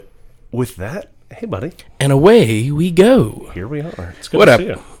with that, hey, buddy. And away we go. Here we are. It's good What to up? see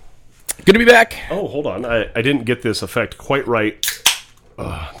you. Good to be back. Oh, hold on. I didn't get this effect quite right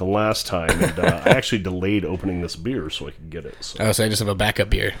the last time, and I actually delayed opening this beer so I could get it. So. Oh, so I just have a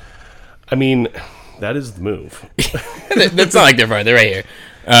backup beer. I mean, that is the move. That's not like they're far. They're right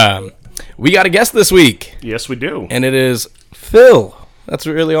here. We got a guest this week, Yes, we do. and it is Phil. That's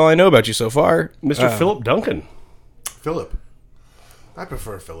really all I know about you so far. Mr. Philip Duncan. Philip. I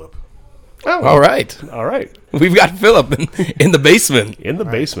prefer Philip. Oh, All right. all right. We've got Philip in the basement. In the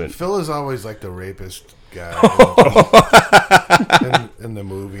basement. Phil is always like the rapist guy in the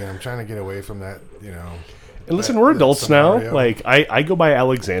movie, and I'm trying to get away from that, you know. And listen, we're adults now. scenario. Like, I go by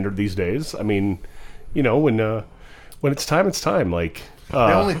Alexander these days. I mean, you know, when it's time, it's time. Like,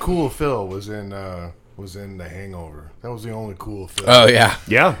 The only cool Phil was in The Hangover. That was the only cool Phil. Oh, yeah.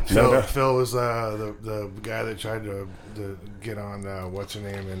 yeah. No, Phil, no. Phil was the guy that tried to get on what's her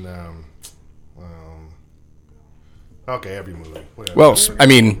name in okay, every movie. Whatever. Well, I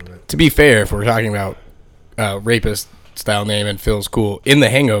mean, to be fair, if we're talking about rapist style name and Phil's cool, in The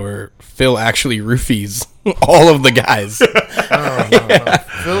Hangover, Phil actually roofies all of the guys. no.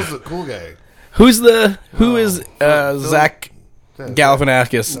 Phil's the cool guy. Who is Zach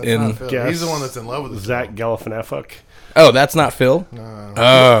Galifianakis That's not in? Phil. Guess. He's the one that's in love with this Zach girl. Galifianakis. Oh, that's not Phil?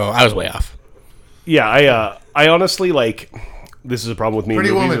 Oh, I was way off. Yeah, I honestly, like, this is a problem with me. in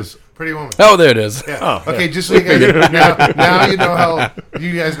Pretty movies Woman. is- Pretty Woman. Oh, there it is. Yeah. Oh, Okay, just so you guys now you know how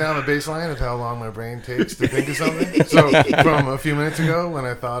you guys know the baseline of how long my brain takes to think of something. So from a few minutes ago, when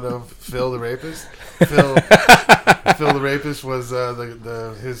I thought of Phil the rapist, Phil the rapist was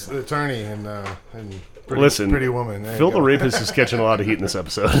his attorney in Pretty Woman. There you Phil go. the Rapist is catching a lot of heat in this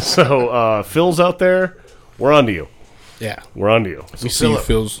episode. So, Phil's out there. We're on to you. Yeah. We're on to you. We see you,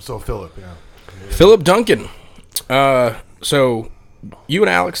 Phil's. So Philip, yeah. Philip Duncan. So you and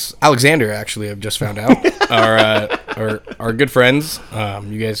Alexander actually have just found out are good friends.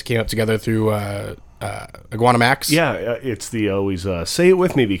 You guys came up together through Iguana Max. Yeah, it's the always say it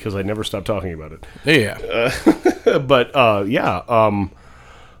with me because I never stop talking about it. Yeah. But I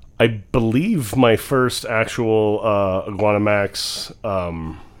believe my first actual Iguana Max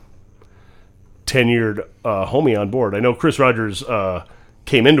tenured homie on board. I know Chris Rogers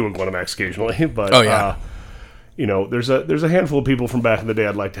came into Iguana Max occasionally, but Oh, yeah. you know, there's a handful of people from back in the day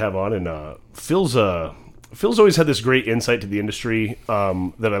I'd like to have on, and Phil's always had this great insight to the industry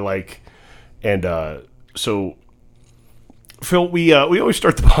that I like, and so Phil, we always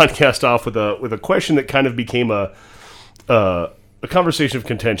start the podcast off with a question that kind of became a conversation of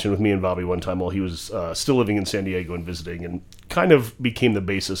contention with me and Bobby one time while he was still living in San Diego and visiting, and kind of became the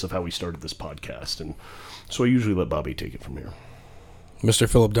basis of how we started this podcast. And so I usually let Bobby take it from here. Mr.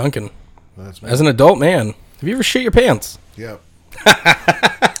 Philip Duncan. That's me. As an adult man, have you ever shit your pants? Yep.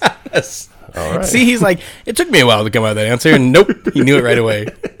 Yes. All right. See, he's like, it took me a while to come out with that answer, and nope, he knew it right away.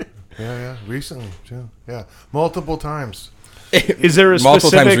 Yeah. Recently, too. Yeah. Multiple times. Is there a Multiple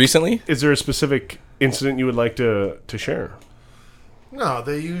specific, times recently? Is there a specific incident you would like to share? No,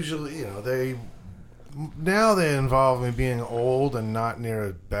 they usually, now they involve me being old and not near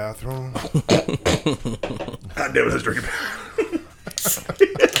a bathroom. God damn it, I was drinking.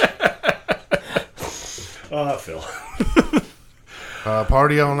 Phil.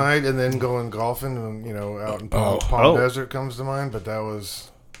 Party all night and then going golfing and, out in Palm Oh. Desert comes to mind, but that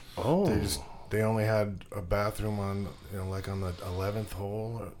was, Oh. they only had a bathroom on, like on the 11th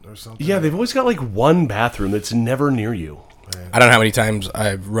hole or something. Yeah, they've always got like one bathroom that's never near you. I don't know how many times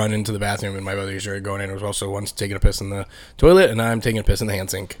I've run into the bathroom and my brother started going in. I was also once taking a piss in the toilet, and I'm taking a piss in the hand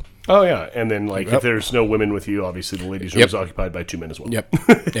sink. Oh, yeah. And then, like, Yep. if there's no women with you, obviously the ladies' room Yep. is occupied by two men as well. Yep.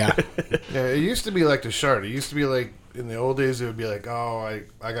 Yeah. Yeah, it used to be like the shart. It used to be like, in the old days, it would be like, oh,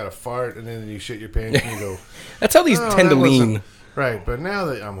 I got a fart, and then you shit your pants and you go, That's how these "Oh, tend to that wasn't-" lean. Right, but now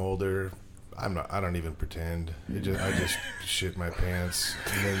that I'm older, I don't even pretend. I just shit my pants.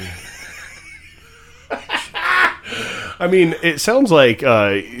 And then, I mean, it sounds like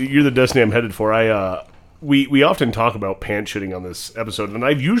you're the destiny I'm headed for. We often talk about pants shitting on this episode, and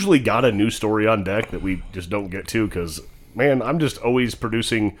I've usually got a new story on deck that we just don't get to because, man, I'm just always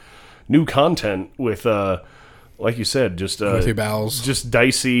producing new content with, like you said, just With your bowels. just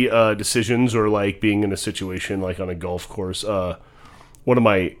dicey decisions, or like being in a situation like on a golf course. One of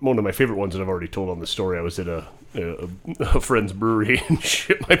my favorite ones that I've already told on the story. I was at a friend's brewery and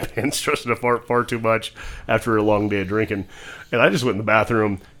shit my pants, trusted to fart far too much after a long day of drinking, and I just went in the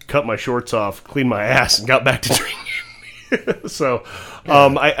bathroom, cut my shorts off, cleaned my ass, and got back to drinking. So,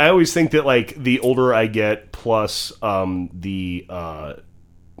 I always think that like the older I get, plus the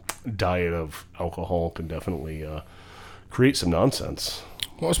diet of alcohol can definitely create some nonsense.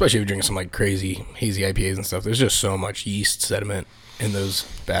 Well, especially if you're drinking some like crazy hazy IPAs and stuff. There's just so much yeast sediment in those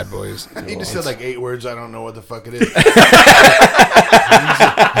bad boys. He just said like 8 words. I don't know what the fuck it is.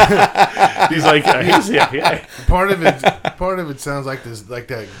 He's like, hazy IPA. Part of it sounds like this, like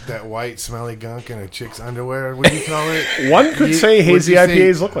that white smelly gunk in a chick's underwear. Would you call it? One could say hazy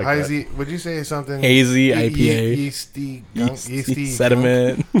IPAs look like that. Would you say something? Hazy IPA. Yeasty gunk. Yeasty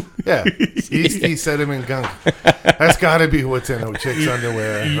sediment. Gunk? Yeah, yeasty sediment gunk. That's got to be what's in a chick's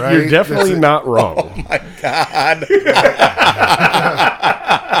underwear, right? You're definitely not wrong. Oh my god.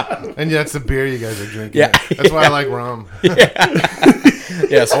 And that's the beer you guys are drinking. Yeah. That's why I like rum.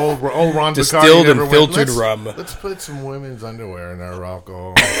 Yes. Old Ron Distilled Bacardi and never filtered went, rum. Let's put some women's underwear in our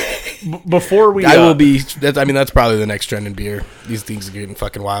alcohol. Before we, I will be. That's probably the next trend in beer. These things are getting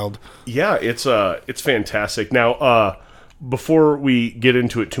fucking wild. Yeah, it's fantastic. Now, before we get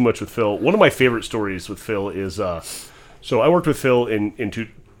into it too much with Phil, one of my favorite stories with Phil is, so I worked with Phil in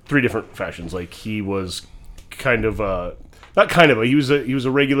three different fashions. Like he was kind of he was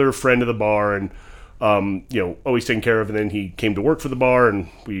a regular friend of the bar and always taken care of. And then he came to work for the bar and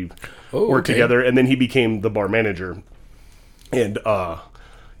we worked together. And then he became the bar manager and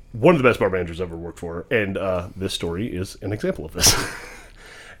one of the best bar managers I've ever worked for. And this story is an example of this.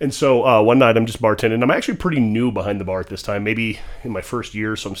 And so one night I'm just bartending. I'm actually pretty new behind the bar at this time, maybe in my first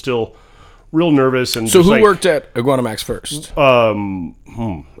year. So I'm still real nervous. And so who worked at Iguana Max first? Actually,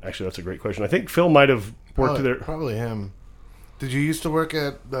 that's a great question. I think Phil might have worked there. Probably him. Did you used to work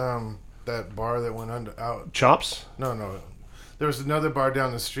at that bar that went out? Chops? No. There was another bar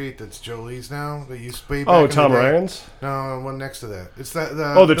down the street that's Jolie's now. That used to be back Tom Ryan's? No, one next to that. It's that.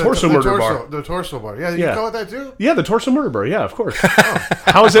 The Torso Murder Bar. The Torso Bar. Yeah, you call it that too? Yeah, the Torso Murder Bar. Yeah, of course.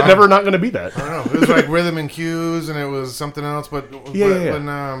 How is it never not going to be that? I don't know. It was like Rhythm and Cues, and it was something else. But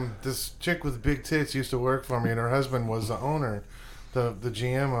when this chick with big tits used to work for me, and her husband was the owner, the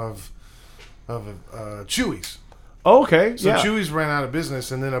GM of Chewy's. Oh, okay. So Chewy's ran out of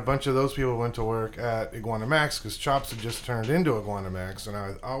business, and then a bunch of those people went to work at Iguana Max because Chops had just turned into Iguana Max, and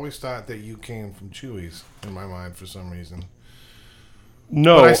I always thought that you came from Chewy's in my mind for some reason.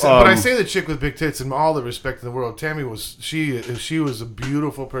 No, but I say the chick with big tits in all the respect in the world. Tammy was she was a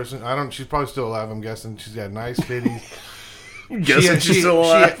beautiful person. She's probably still alive. I'm guessing she's got nice titties. She's still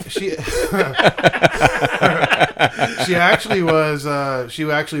alive. She actually was.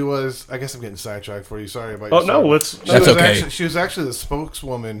 She actually was. I guess I'm getting sidetracked for you. Sorry about. Oh no, that's okay. She was actually the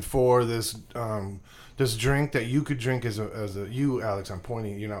spokeswoman for this this drink that you could drink as a you, Alex. I'm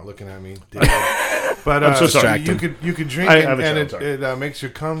pointing. You're not looking at me. But I'm so sorry. You could drink it, and it makes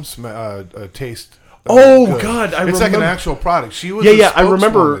your cum taste. God, it's remember. like an actual product. She was I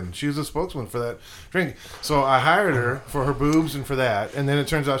remember. She was a spokesman for that drink. So I hired her for her boobs and for that, and then it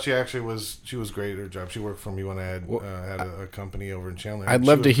turns out she was great at her job. She worked for me when I had a company over in Chandler. I'd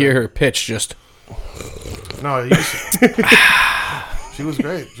love to hear her pitch. Just she was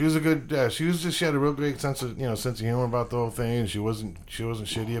great. She was a good. She had a real great sense of humor about the whole thing. She wasn't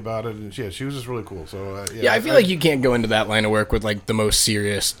shitty about it, and she was just really cool. So I feel like you can't go into that line of work with like the most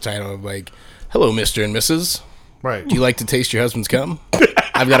serious title of like, "Hello, Mr. and Mrs. Right. Do you like to taste your husband's cum?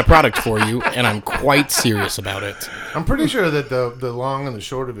 I've got a product for you, and I'm quite serious about it." I'm pretty sure that the long and the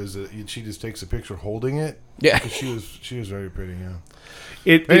short of it is that she just takes a picture holding it. Yeah. She was very pretty. Yeah.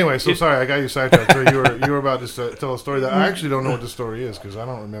 Sorry, I got you sidetracked. You were about to tell a story that I actually don't know what the story is because I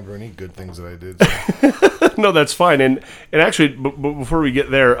don't remember any good things that I did. So. No, that's fine. And actually, before we get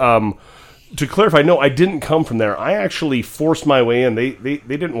there, to clarify, no, I didn't come from there. I actually forced my way in. They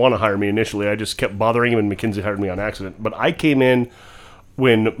didn't want to hire me initially. I just kept bothering him, and McKinsey hired me on accident. But I came in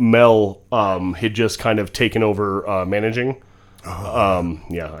when Mel had just kind of taken over managing.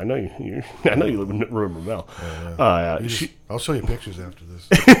 Yeah, I know you. I know you remember Mel. I'll show you pictures after this.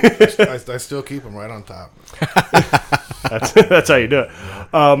 I still keep them right on top. That's how you do it.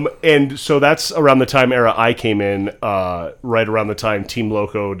 And so that's around the time era I came in. Right around the time Team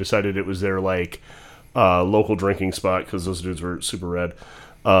Loco decided it was their local drinking spot because those dudes were super red.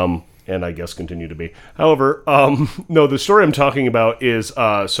 And I guess continue to be. However, no, the story I'm talking about is,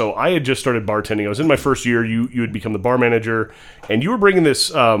 so I had just started bartending. I was in my first year. You had become the bar manager, and you were bringing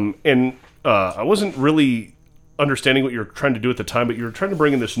this, and I wasn't really understanding what you were trying to do at the time, but you were trying to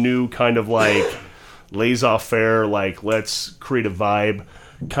bring in this new kind of like laissez faire, like let's create a vibe,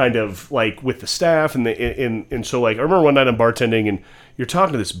 kind of like with the staff, and so like I remember one night I'm bartending, and you're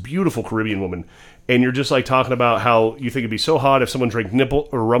talking to this beautiful Caribbean woman. And you're just like talking about how you think it'd be so hot if someone drank nipple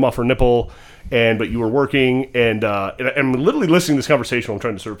or rum off her nipple, but you were working, and I'm literally listening to this conversation while I'm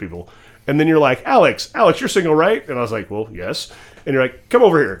trying to serve people. And then you're like, Alex, you're single, right? And I was like, well, yes. And you're like, come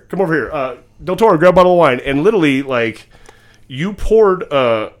over here. Del Toro, grab a bottle of wine. And literally, like, You poured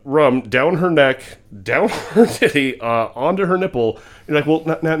rum down her neck, down her titty, onto her nipple. You're like, well,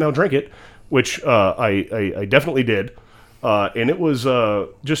 now drink it, which I definitely did. And it was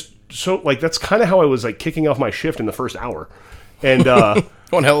just so, like, that's kind of how I was, like, kicking off my shift in the first hour. And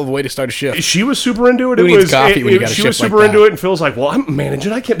One hell of a way to start a shift. she was super into it. Who needs coffee when you got a she was shift super like into that? it, and Phil's like, well, I'm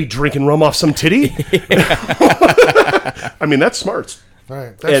managing. I can't be drinking rum off some titty. I mean, that's smart.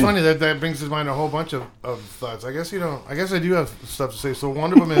 Right. That's And- funny. That brings to mind a whole bunch of thoughts. I guess you don't. I guess I do have stuff to say. So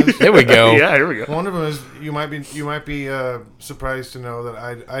one of them is. There we go. Yeah, here we go. One of them is you might be surprised to know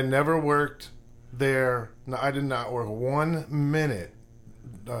that I never worked there. No, I did not work 1 minute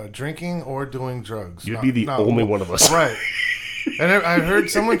drinking or doing drugs. You'd be the only one of us. Right. And I heard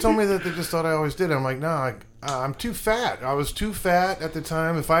someone told me that they just thought I always did. I'm like, no, I'm too fat. I was too fat at the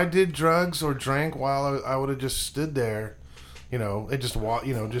time. If I did drugs or drank while I would have just stood there, and just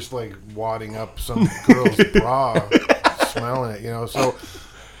just like wadding up some girl's bra, smelling it, So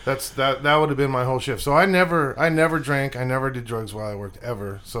that would have been my whole shift. So I never drank. I never did drugs while I worked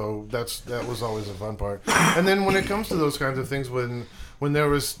ever. So that was always a fun part. And then when it comes to those kinds of things, when there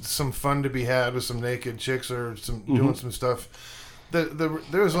was some fun to be had with some naked chicks or doing some stuff, I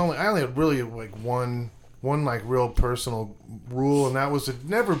only had really like one like real personal rule, and that was to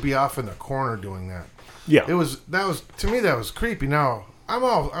never be off in the corner doing that. Yeah. To me that was creepy. Now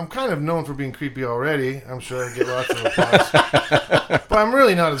I'm kind of known for being creepy already. I'm sure I get lots of applause, but I'm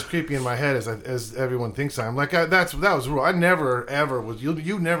really not as creepy in my head as everyone thinks I am. Like that was the rule. I never ever was.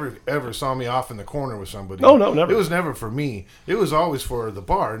 You never ever saw me off in the corner with somebody. Oh, no, never. It was never for me. It was always for the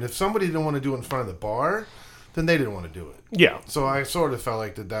bar. And if somebody didn't want to do it in front of the bar, then they didn't want to do it. Yeah. So I sort of felt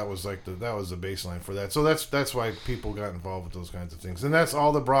like that was the baseline for that. So that's why people got involved with those kinds of things. And that's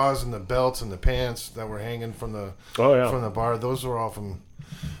all the bras and the belts and the pants that were hanging from the from the bar. Those were all from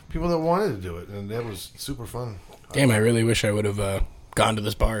people that wanted to do it, and that was super fun. Damn, I really wish I would have gone to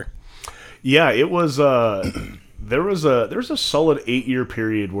this bar. Yeah, it was. There was a solid 8-year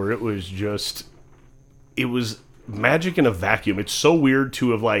period where it was magic in a vacuum. It's so weird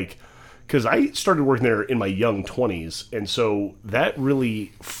to have because I started working there in my young 20s, and so that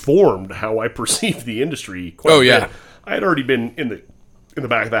really formed how I perceived the industry. Quite a bit. I had already been in the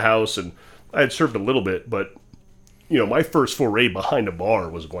back of the house, and I had served a little bit, but my first foray behind a bar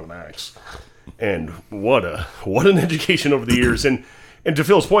was Guanamax, and what an education over the years. And to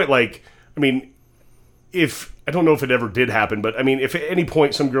Phil's point, if I don't know if it ever did happen, but if at any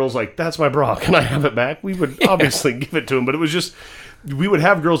point some girl's like, "That's my bra, can I have it back?" We would obviously give it to him, but it was just we would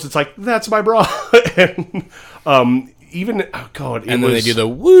have girls that's like, "That's my bra," and even God, and then they do the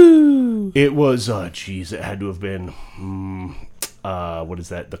woo. It was it had to have been what is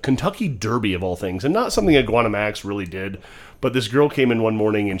that? The Kentucky Derby of all things, and not something that Guanamax really did. But this girl came in one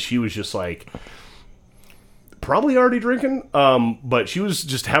morning and she was just like, probably already drinking, but she was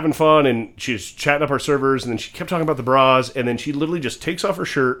just having fun, and she was chatting up our servers, and then she kept talking about the bras, and then she literally just takes off her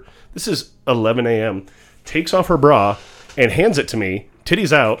shirt. This is 11 a.m. Takes off her bra and hands it to me,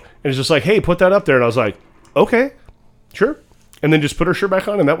 titties out, and is just like, "Hey, put that up there." And I was like, "Okay, sure." And then just put her shirt back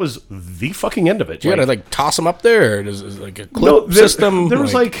on, and that was the fucking end of it. You gotta toss them up there, or is it like a clip system? There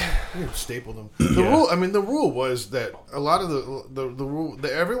was You staple them. The rule was that a lot of the rule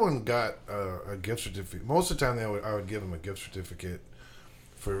that everyone got a gift certificate. Most of the time, I would give them a gift certificate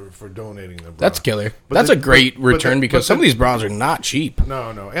for donating the bra. That's killer. That's a great return because some of these bras are not cheap.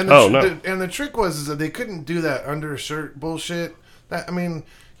 No. And the trick was that they couldn't do that undershirt bullshit.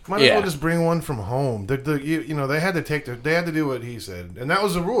 Might as well just bring one from home. They had to do what he said, and that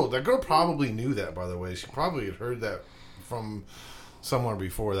was the rule. That girl probably knew that, by the way. She probably had heard that from somewhere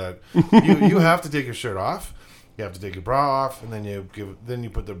before that. You have to take your shirt off. You have to take your bra off, and then you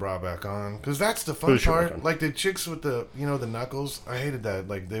put the bra back on, because that's the fun part. Like the chicks with the the knuckles. I hated that.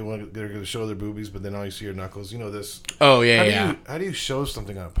 Like they're going to show their boobies, but then all you see are knuckles. This. Oh yeah, how do you show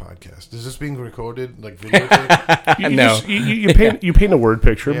something on a podcast? Is this being recorded like videotape? No. You paint a word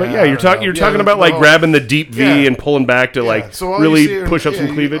picture, but you're talking about grabbing the deep V and pulling back to really push up some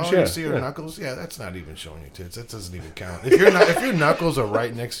cleavage. You see your knuckles. Yeah, that's not even showing your tits. That doesn't even count. If your knuckles are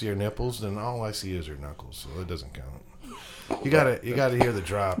right next to your nipples, then all I see is your knuckles. So it doesn't count. You gotta hear the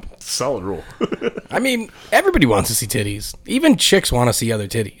drop. Solid rule. Everybody wants to see titties. Even chicks want to see other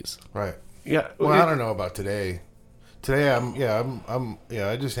titties. Right. Yeah. Well, I don't know about today. Today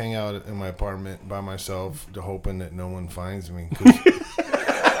I just hang out in my apartment by myself, hoping that no one finds me.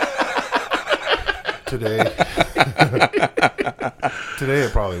 Today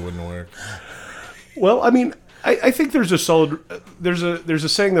it probably wouldn't work. Well, I think there's a solid there's a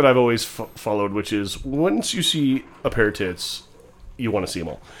saying that I've always followed, which is once you see a pair of tits, you want to see them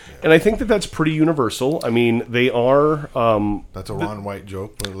all. And I think that that's pretty universal. I mean, they are. That's a Ron White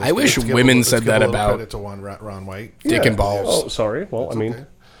joke. But I wish women said that about it's a Ron White. dick and balls. Oh, sorry. Well, That's I mean, okay.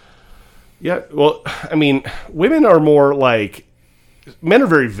 yeah. Well, I mean, women are more like. Men are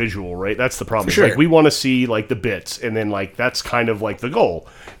very visual, right? That's the problem. sure. Like, we want to see like the bits, and then like that's kind of like the goal.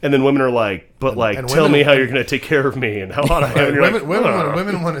 And then women are like, but like, and tell women- me how you're going to take care of me and how hot I am. And you're Women, like, "Ugh."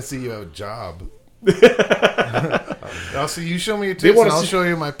 women want to see you have a job. I'll see you show me your They tits, wanna and I'll see- show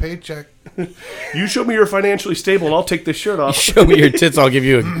you my paycheck. You show me you're financially stable, and I'll take this shirt off. Show me your tits, I'll give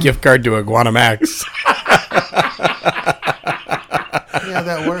you a gift card to Iguana Max. Yeah,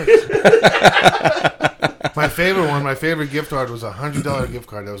 that works. My favorite gift card was a $100 gift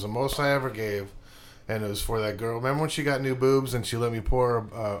card. That was the most I ever gave, and it was for that girl. Remember when she got new boobs and she let me pour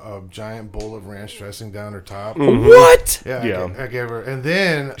a giant bowl of ranch dressing down her top? What? Yeah, Yeah. I gave her, and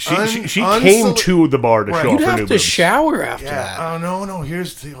then She came to the bar to Right. show You'd off her Have new to boobs. shower after Yeah. that. Oh no.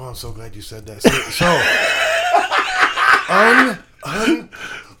 Here's the. Oh, I'm so glad you said that.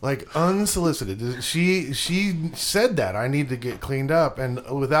 Like unsolicited. She said that I need to get cleaned up, and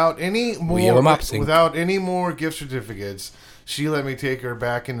without any more have a mop sink. without any more gift certificates, she let me take her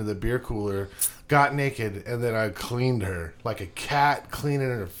back into the beer cooler, got naked, and then I cleaned her like a cat cleaning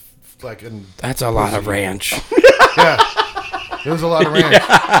her. Like in, That's a lot of ranch. yeah, it was a lot of ranch.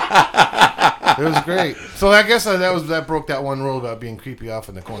 It was great. So I guess that broke that one rule about being creepy off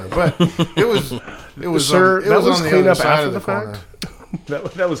in the corner. But it was Sir, on, it that was was on the clean other up side after of the the corner. fact?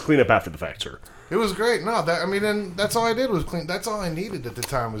 That was clean up after the fact, sir. It was great. No, and that's all I did was clean. That's all I needed at the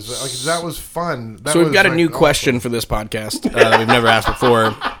time was like that was fun. That So we've was, got a like, new awesome. question for this podcast that we've never asked before.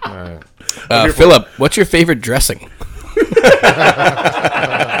 All right. Philip, what's your favorite dressing?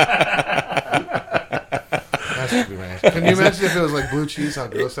 That's pretty nice. Can you imagine if it was like blue cheese? How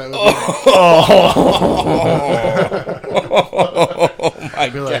gross that would be. Oh my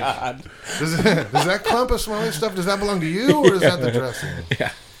Be like, god. Does that clump of smelly stuff? Does that belong to you, or is that the dressing?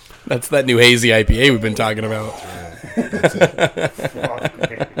 Yeah. That's that new hazy IPA we've been talking about.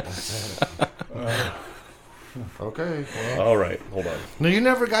 Okay. Well, All right, hold on. no, you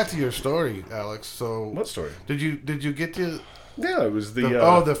never got to your story, Alex. So What story? did you get to? Yeah, it was the.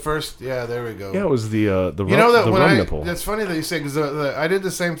 The first. Yeah, there we go. yeah, it was the You know that the when rum I, nipple. that's funny that you say because I did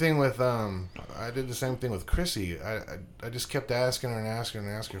the same thing with Chrissy. I just kept asking her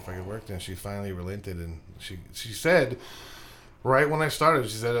if I could work there, and she finally relented, and she said right when I started,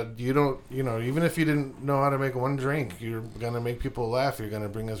 she said you don't even if you didn't know how to make one drink, you're gonna make people laugh. You're gonna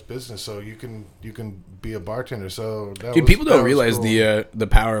bring us business, so you can be a bartender. So Dude, people that don't was realize cool. the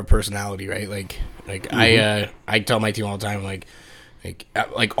power of personality, right? Like I tell my team all the time,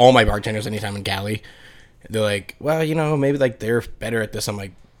 like all my bartenders anytime in Galley, they're like, well, maybe like they're better at this. I'm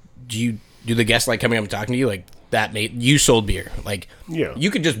like, do the guests like coming up and talking to you like that? You sold beer, like Yeah.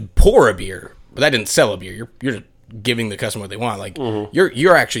 you could just pour a beer, but that didn't sell a beer. You're just giving the customer what they want. Like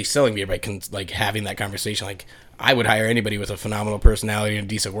you're actually selling beer by having that conversation. Like I would hire anybody with a phenomenal personality and a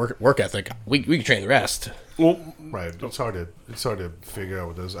decent work ethic. We could train the rest. well, Right. It's hard to figure out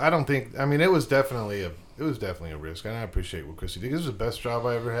what those. I don't think. I mean, it was definitely a risk, and I appreciate what Chrissy did. It was the best job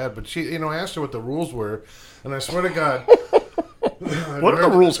I ever had. But she, I asked her what the rules were, and I swear to God, what are the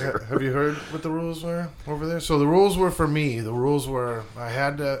rules here? Have you heard what the rules were over there? So the rules were for me. The rules were I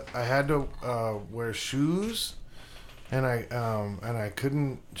had to wear shoes, and I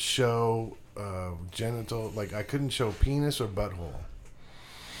couldn't show genital, like I couldn't show penis or butthole.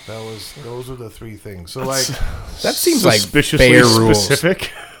 Those were the three things. So like. That seems like Suspiciously fair rules.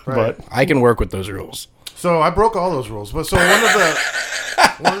 specific, Right. but I can work with those rules. So I broke all those rules, but so one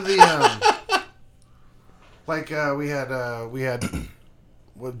of the we had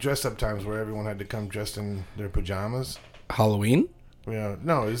dress up times where everyone had to come dressed in their pajamas. Halloween?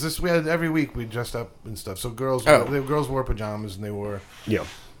 No, is this we had every week we dressed up and stuff. So girls wore pajamas and they wore yeah.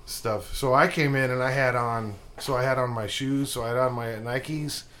 stuff. So I came in and I had on my shoes, so I had on my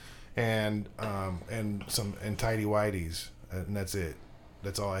Nikes and tidy whities, and that's it.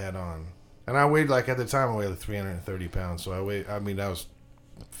 That's all I had on. And I weighed at the time I weighed 330 pounds. So I was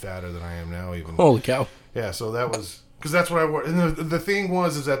fatter than I am now even. Holy cow. Yeah, so that was because that's what I wore. And the thing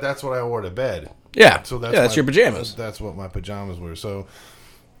was is that's what I wore to bed. Yeah. So that's your pajamas. That's what my pajamas were. So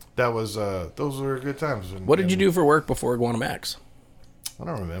that was those were good times. What did you do for work before Iguana Max? I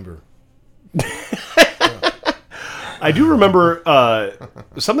don't remember. I do remember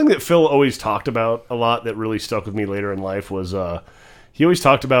something that Phil always talked about a lot that really stuck with me later in life was he always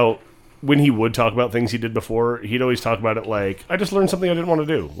talked about when he would talk about things he did before, he'd always talk about it like, I just learned something I didn't want to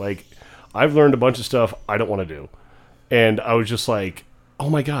do. Like, I've learned a bunch of stuff I don't want to do. And I was just like,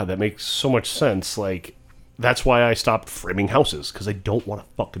 oh my God, that makes so much sense. Like, that's why I stopped framing houses, because I don't want to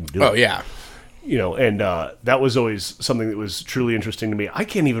fucking do it. Oh yeah. You know, and that was always something that was truly interesting to me. I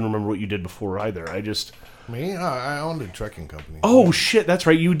can't even remember what you did before either. Me? I owned a trucking company. Oh shit, that's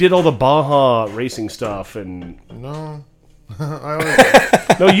right. You did all the Baja racing stuff, and No. I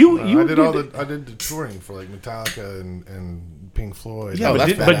did the touring for like Metallica and Pink Floyd. Yeah,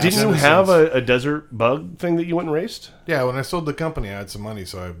 that's but badass. didn't you have a desert bug thing that you went and raced? Yeah, when I sold the company, I had some money,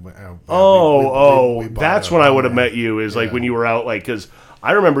 so we bought That's a when I would have Hummer. met you. Is like Yeah. when you were out, like, because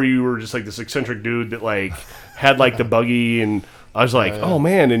I remember you were just like this eccentric dude that like had like the buggy, and I was like, oh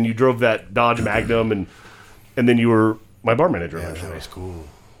man, and you drove that Dodge Magnum, and then you were my bar manager Yeah, eventually. that was cool.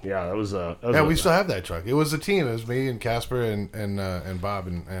 Yeah, that was Yeah, we still have that truck. It was a team. It was me and Casper and Bob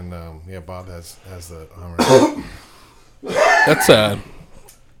and Bob has the Hummer. That's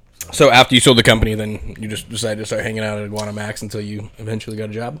So after you sold the company, then you just decided to start hanging out at Iguana Max until you eventually got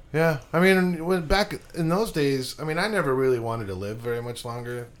a job. Yeah, I mean, when back in those days, I mean, I never really wanted to live very much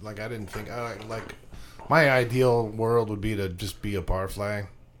longer. Like, I didn't think like my ideal world would be to just be a barfly.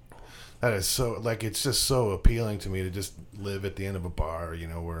 That is so like it's just so appealing to me to just live at the end of a bar, you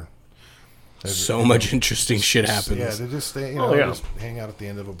know, where So much interesting shit happens. Yeah, to just stay, just hang out at the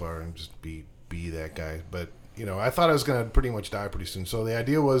end of a bar and just be that guy. But you know, I thought I was gonna pretty much die pretty soon. So the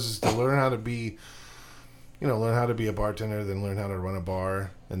idea was to learn how to be, learn how to be a bartender, then learn how to run a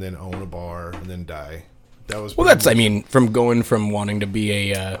bar, and then own a bar, and then die. That was from going from wanting to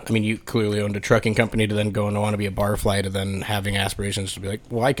be you clearly owned a trucking company to then going to want to be a barfly to then having aspirations to be like,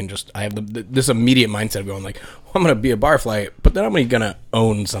 well, I have this immediate mindset of going like, well, I'm going to be a barfly, but then I'm going to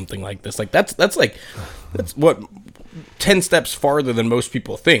own something like this. Like that's what 10 steps farther than most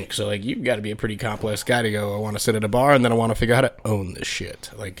people think. So like you've got to be a pretty complex guy to go, I want to sit at a bar and then I want to figure out how to own this shit.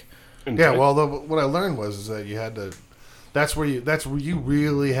 Like, yeah, well, what I learned was that you had to. That's where you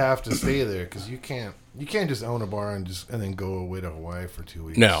really have to stay there because you can't just own a bar and then go away to Hawaii for 2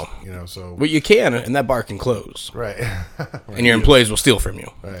 weeks. No, so. But you can, and that bar can close, right? And your employees will steal from you.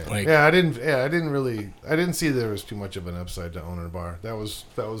 Right. Like, I didn't see there was too much of an upside to owning a bar. That was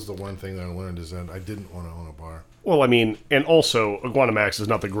the one thing that I learned is that I didn't want to own a bar. Well, I mean, and also, Iguana Max is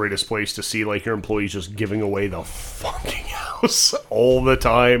not the greatest place to see, like, your employees just giving away the fucking house all the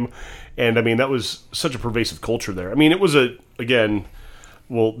time. And, I mean, that was such a pervasive culture there. I mean, it was this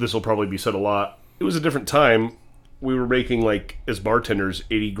will probably be said a lot. It was a different time. We were making, like, as bartenders,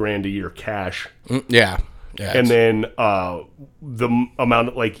 $80,000 a year cash. Yeah. And then the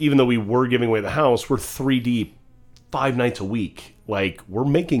amount, like, even though we were giving away the house, we're 3 deep, 5 nights a week. Like, we're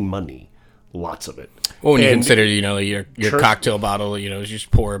making money. Lots of it. Well, when you consider, your cocktail bottle, you just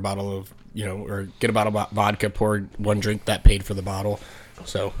pour a bottle of, or get a bottle of vodka, pour one drink, that paid for the bottle.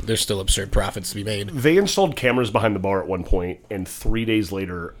 So there's still absurd profits to be made. They installed cameras behind the bar at one point, and 3 days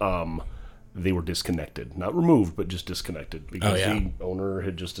later, they were disconnected. Not removed, but just disconnected. Because the owner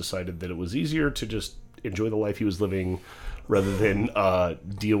had just decided that it was easier to just enjoy the life he was living rather than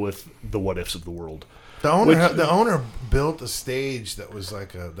deal with the what-ifs of the world. The owner built a stage that was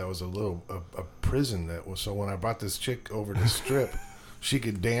like a prison that was, so when I brought this chick over to strip, she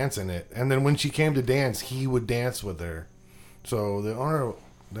could dance in it, and then when she came to dance, he would dance with her. So the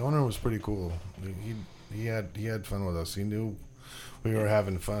owner was pretty cool. He had fun with us. He knew we were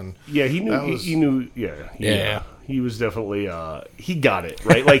having fun. Yeah, he knew. He knew. Yeah. He was definitely. He got it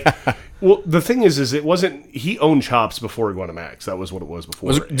right. Like, well, the thing is it wasn't. He owned Chops before Iguana Max. That was what it was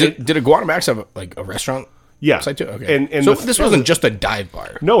before. Did Iguana Max have a restaurant? Yeah, side too. Okay, and so this wasn't just a dive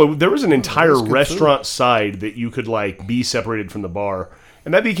bar. No, there was an entire restaurant side that you could like be separated from the bar.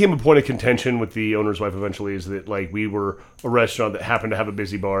 And that became a point of contention with the owner's wife eventually, is that like we were a restaurant that happened to have a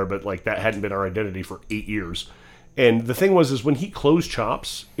busy bar, but like that hadn't been our identity for 8 years. And the thing was when he closed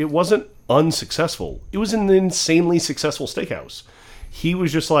Chops, it wasn't unsuccessful. It was an insanely successful steakhouse. He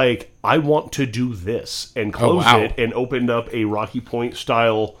was just like, I want to do this, and closed it and opened up a Rocky Point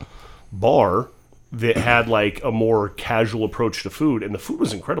style bar that had like a more casual approach to food. And the food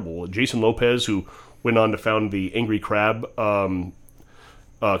was incredible. Jason Lopez, who went on to found the Angry Crab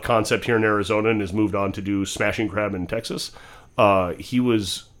concept here in Arizona and has moved on to do Smashing Crab in Texas.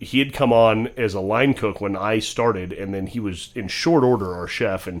 He had come on as a line cook when I started, and then he was in short order our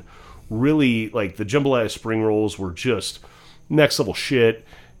chef, and really like the jambalaya spring rolls were just next level shit.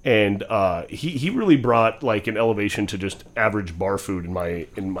 And he really brought like an elevation to just average bar food in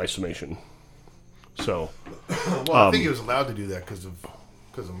my summation. So, well, I think he was allowed to do that because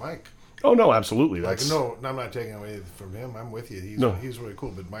of Mike. Oh no, absolutely. That's no, I'm not taking away from him. I'm with you. He's really cool.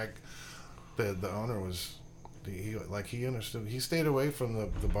 But Mike, the owner was, he understood. He stayed away from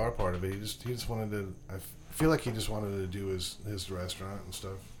the bar part of it. He just wanted to. I feel like he just wanted to do his restaurant and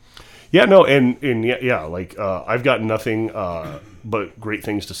stuff. Yeah, no, and yeah, like I've got nothing but great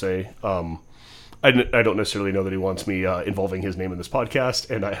things to say. I don't necessarily know that he wants me involving his name in this podcast,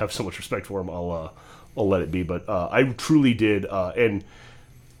 and I have so much respect for him. I'll let it be. But I truly did, and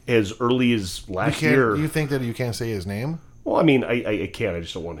as early as last year, You think that you can't say his name? well, I mean, I can't. I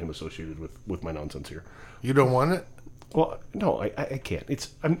just don't want him associated with my nonsense here. You don't want it? Well, no, I can't.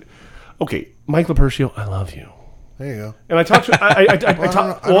 I'm okay. Mike Lepercio, I love you. There you go. And I talked to I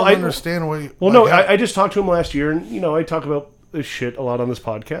don't understand what you... Well, no, I just talked to him last year, and I talk about this shit a lot on this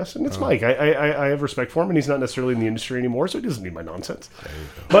podcast, and it's Mike. I have respect for him, and he's not necessarily in the industry anymore, so he doesn't need my nonsense.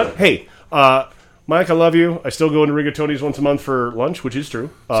 But hey, Mike, I love you. I still go into Rigatoni's once a month for lunch, which is true.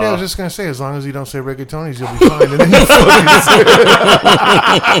 See, I was just gonna say, as long as you don't say rigatoni's, you'll be fine. And then you fucking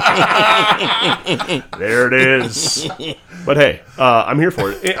say There it is. But hey, I'm here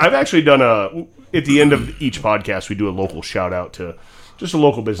for it. I've actually done at the end of each podcast, we do a local shout out to just a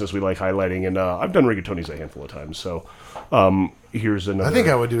local business we like highlighting, and I've done Rigatoni's a handful of times. So here's another. I think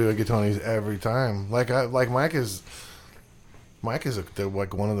I would do rigatoni's every time. Like Mike is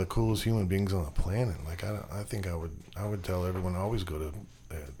like one of the coolest human beings on the planet. Like I think I would tell everyone always go to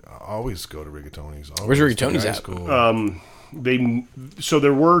Rigatoni's. Where's Rigatoni's at? School. So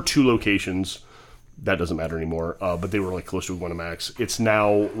there were 2 locations. That doesn't matter anymore. But they were like close to Guanamax. It's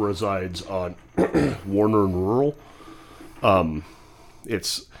now resides on Warner and Rural.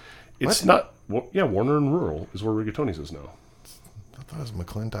 It's What? not. Well, yeah, Warner and Rural is where Rigatoni's is now. I thought it was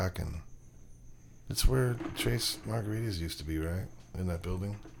McClintock, and it's where Trace Margaritas used to be, right? In that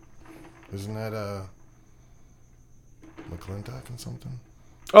building. Isn't that McClintock and something?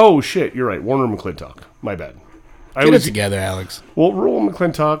 Oh shit, you're right. Warner and McClintock. My bad. Get it together, Alex. Well, Rural and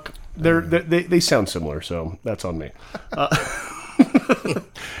McClintock, they sound similar, so that's on me.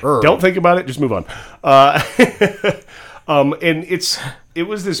 Don't think about it. Just move on. And it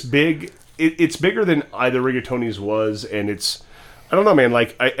was this big. It's bigger than either Rigatoni's was, and it's. I don't know, man.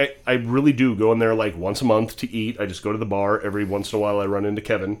 Like I really do go in there like once a month to eat. I just go to the bar every once in a while. I run into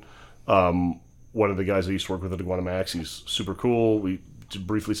Kevin, one of the guys I used to work with at Guanamax. He's super cool. We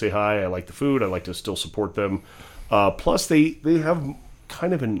briefly say hi. I like the food. I like to still support them. Plus, they have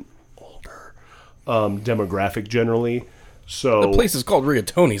kind of an older demographic generally. So The place is called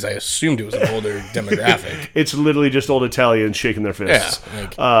Rigatoni's. I assumed it was an older demographic. it's literally just old Italians shaking their Yeah, fists.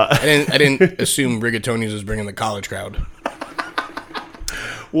 like, I didn't assume Rigatoni's was bringing the college crowd.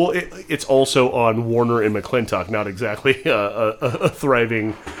 Well, it's also on Warner and McClintock, not exactly a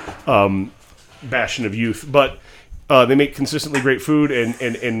thriving bastion of youth, but they make consistently great food,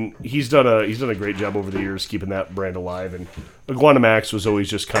 and he's done a great job over the years keeping that brand alive. And Guanamax was always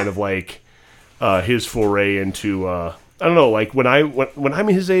just kind of like his foray into I don't know, like when I'm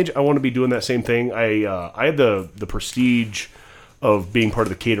his age, I want to be doing that same thing. I had the prestige of being part of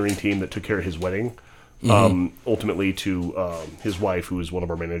the catering team that took care of his wedding. Ultimately to his wife, who is one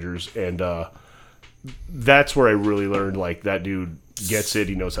of our managers, and that's where I really learned, like, that dude gets it.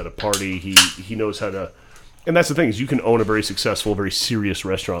 He knows how to party. He knows how to, and that's the thing, is you can own a very successful, very serious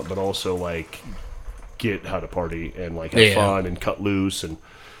restaurant, but also like get how to party and like have fun and cut loose. And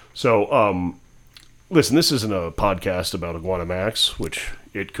so listen, this isn't a podcast about Guanamax, which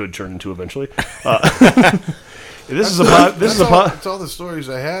it could turn into eventually. It's all the stories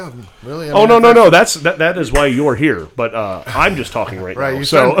I have, really. I mean, no. That is why you're here. But I'm just talking right now. You're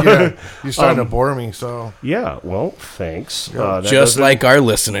starting to bore me. So yeah. Well, thanks. Just like our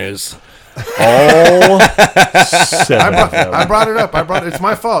listeners. All 7 of them. I brought it up. It's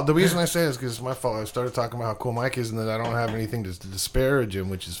my fault. The reason I say it is because it's my fault. I started talking about how cool Mike is, and that I don't have anything to disparage him,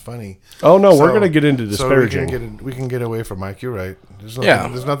 which is funny. Oh no, we're gonna get into disparaging. So we can get away from Mike. You're right. There's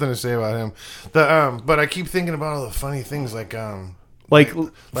nothing to say about him. But I keep thinking about all the funny things, like all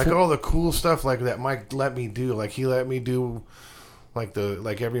the cool stuff like that Mike let me do. Like he let me do.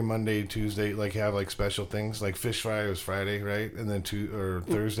 Like every Monday, Tuesday, like have like special things. Like fish fry was Friday, right? And then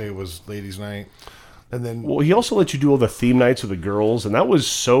Thursday was ladies' night. And then he also let you do all the theme nights with the girls, and that was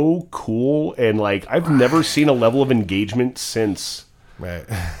so cool. And like I've never seen a level of engagement since. Right.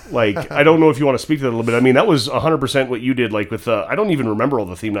 Like I don't know if you want to speak to that a little bit. I mean, that was 100% what you did. Like with I don't even remember all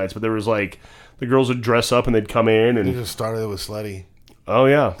the theme nights, but there was like the girls would dress up and they'd come in and it just started with Slutty. Oh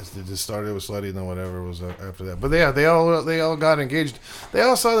yeah, it just started with Slutty, and then whatever was after that. But yeah, they all got engaged. They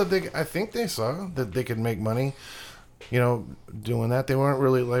all saw that I think they saw that they could make money, doing that. They weren't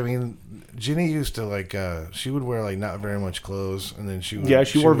really. I mean, Ginny used to she would wear like not very much clothes, and then she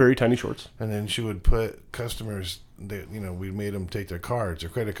wore very tiny shorts, and then she would put customers. We made them take their cards or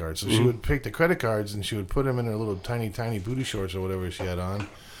credit cards, so she would pick the credit cards and she would put them in her little tiny booty shorts or whatever she had on,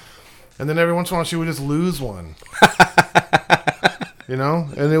 and then every once in a while she would just lose one. You know,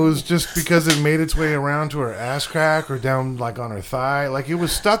 and it was just because it made its way around to her ass crack or down like on her thigh. Like it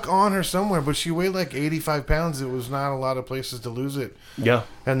was stuck on her somewhere, but she weighed like 85 pounds. It was not a lot of places to lose it. Yeah.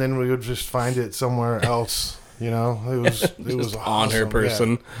 And then we would just find it somewhere else. You know, it was on her awesome.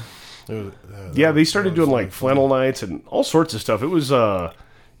 person. Yeah. It was, Yeah, they started doing like flannel nights and all sorts of stuff. It was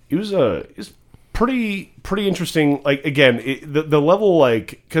pretty interesting. Like again, the level,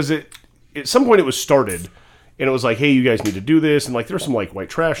 like, because at some point it was started, and it was like, hey, you guys need to do this, and like there's some like white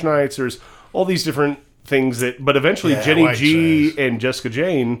trash nights. There's all these different things that, but eventually Jenny white G trash. and Jessica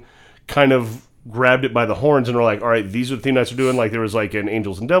Jane kind of grabbed it by the horns and were like, all right, these are the theme nights we're doing. Like there was like an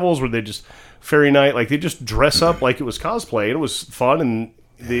Angels and Devils where they just fairy night, like they just dress up like it was cosplay, and it was fun. And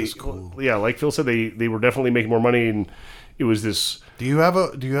yeah, like Phil said, they were definitely making more money, and it was this. Do you have a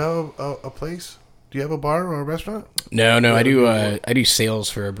place? Do you have a bar or a restaurant? No, I do sales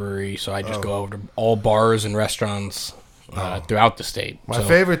for a brewery, so I just go over to all bars and restaurants throughout the state. My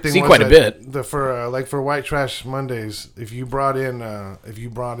favorite thing see was quite a that bit. For White Trash Mondays, if you brought in, I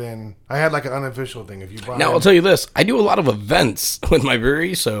had like an unofficial thing. If you brought Now in, I'll tell you this: I do a lot of events with my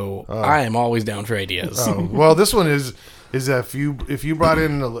brewery, so I am always down for ideas. well, this one is that if you brought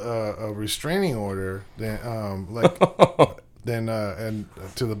in a restraining order, then and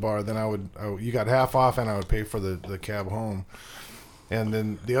to the bar, then you got half off, and I would pay for the cab home. And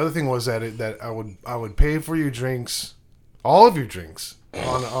then the other thing was that I would pay for your drinks, all of your drinks,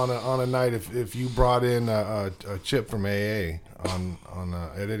 on a night if you brought in a chip from AA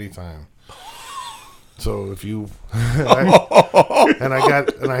at any time. So if you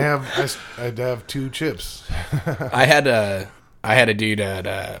I'd have 2 chips. I had a dude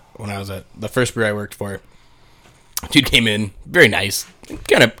at when I was at the first brewery I worked for. Dude came in, very nice,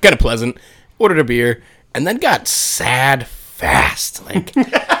 kind of pleasant, ordered a beer, and then got sad fast, like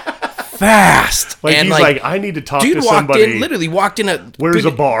fast. Like and he's like, I need to talk to somebody. Literally walked in Where's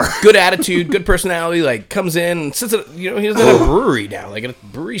a bar? Good attitude, good personality. Like comes in, and sits at, he's in a brewery now, like a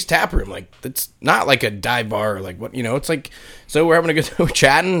brewery's tap room. Like it's not like a dive bar, or like what it's like. So we're having a good, we're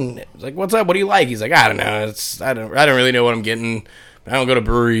chatting. It's like, what's up? What do you like? He's like, I don't know. I don't really know what I'm getting. I don't go to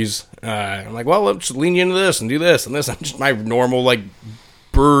breweries. I'm like, well, let's lean you into this and do this and this. I'm just my normal like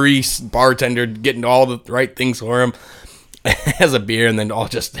brewery bartender, getting all the right things for him. Has a beer and then all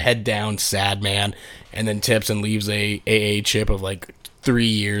just head down, sad man, and then tips and leaves a AA chip of like 3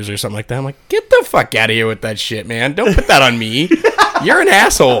 years or something like that. I'm like, get the fuck out of here with that shit, man. Don't put that on me. You're an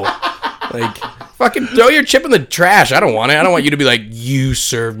asshole. Like, fucking throw your chip in the trash. I don't want it. I don't want you to be like, you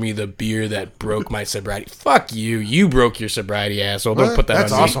served me the beer that broke my sobriety. Fuck you. You broke your sobriety, asshole. Don't put that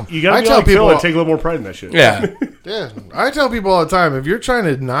That's on me. awesome. You gotta I be tell like people Phil and take a little more pride in that shit. Yeah. Yeah, I tell people all the time, if you're trying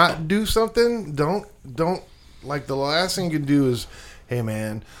to not do something, don't like the last thing you can do is, hey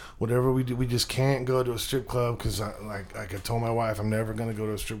man, whatever we do, we just can't go to a strip club because like I told my wife, I'm never gonna go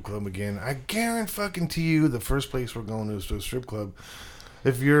to a strip club again. I guarantee you, the first place we're going to is to a strip club.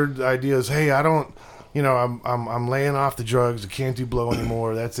 If your idea is, hey, I don't, I'm laying off the drugs, I can't do blow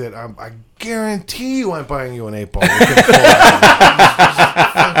anymore. That's it. I guarantee you, I'm buying you an 8-ball.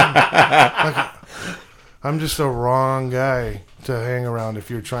 I'm just a wrong guy to hang around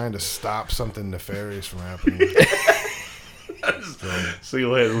if you're trying to stop something nefarious from happening. So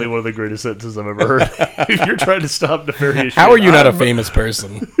you'll have one of the greatest sentences I've ever heard. If you're trying to stop nefarious How shit, are you not a famous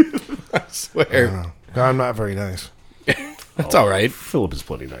person? I swear. I'm not very nice. That's all right. Philip is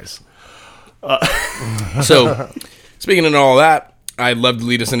plenty nice. So, speaking of all that, I'd love to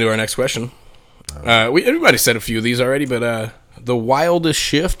lead us into our next question. Everybody said a few of these already, but the wildest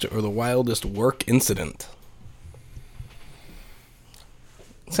shift or the wildest work incident?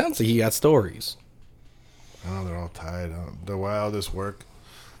 Sounds like you got stories. I know they're all tied. The wildest work,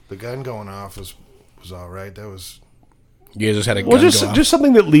 the gun going off was all right. That was. You guys just had a gun Well, go off? just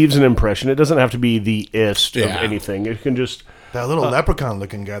something that leaves an impression. It doesn't have to be the ist of Yeah. anything. It can just. That little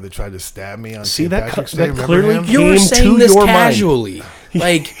leprechaun-looking guy that tried to stab me on See, St. that Patrick's co- Day. that Remember clearly him? came You're to saying this your mind. casually.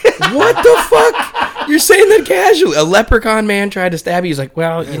 Like, what the fuck? You're saying that casually. A leprechaun man tried to stab you. He's like,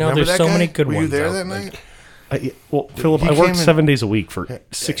 well, Remember there's that so guy? many good Were ones. you there out. that Like, night? Well, Philip, he I worked came in- 7 days a week for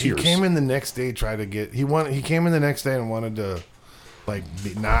 6 years. He came in the next day, tried to get. He came in the next day and wanted to, like,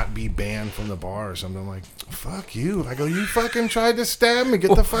 not be banned from the bar or something. I'm like, fuck you. I go, you fucking tried to stab me.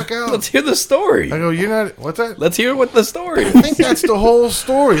 Get the fuck out. Let's hear the story. I go, you're not. What's that? Let's hear what the story I is. think that's the whole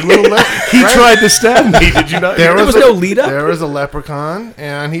story. He tried to stab me. Did you not? There was a- no lead up? There was a leprechaun,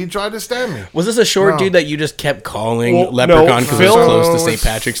 and he tried to stab me. Was this a short No. dude that you just kept calling Well, leprechaun no, because it was Phil- close to No, St. it's-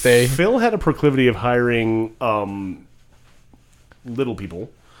 Patrick's Day? Phil had a proclivity of hiring little people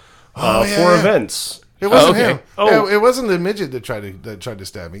Oh, for yeah. events. It wasn't okay. him. Oh. It wasn't the midget that tried to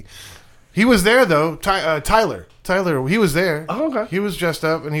stab me. He was there though. Tyler, he was there. Oh, okay. He was dressed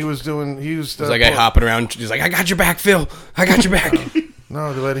up and he was doing. He was There's that guy hopping around. He's like, I got your back, Phil. I got your back.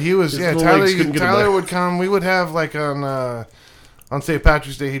 No, but he was. Yeah, little legs couldn't get him Tyler back. would come. We would have like on St.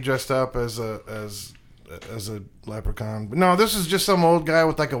 Patrick's Day. He dressed up as a leprechaun. But no, this is just some old guy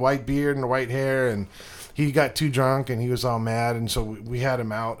with like a white beard and white hair, and he got too drunk and he was all mad, and so we had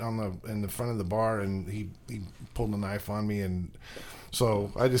him out in the front of the bar, and he pulled a knife on me, and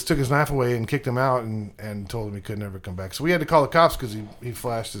so I just took his knife away and kicked him out and told him he could never come back. So we had to call the cops because he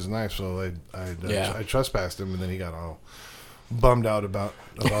flashed his knife. So I trespassed him, and then he got all bummed out about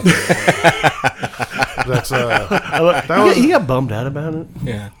that. That's he got bummed out about it.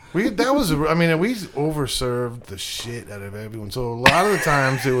 Yeah. we overserved the shit out of everyone. So a lot of the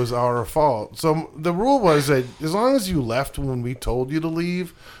times it was our fault. So the rule was that as long as you left when we told you to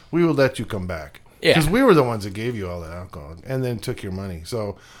leave, we would let you come back. Yeah. Because we were the ones that gave you all that alcohol and then took your money.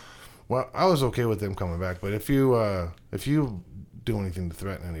 So, well, I was okay with them coming back. But if you do anything to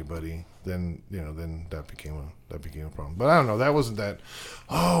threaten anybody, then that became a problem. But I don't know. That wasn't that.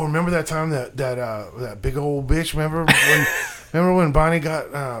 Oh, remember that time that big old bitch? Remember when Bonnie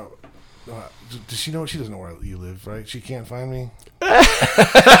got? Does she know? She doesn't know where you live, right? She can't find me. Well,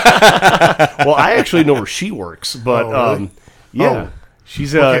 I actually know where she works, but Oh, really? yeah, Oh.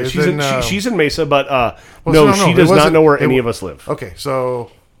 she's Okay, she's then, she's in Mesa, but no, no, she it does not wasn't- know where it any wa- of us live. Okay, so.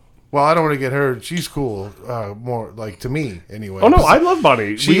 Well, I don't want to get her. She's cool, more like to me anyway. Oh no, I love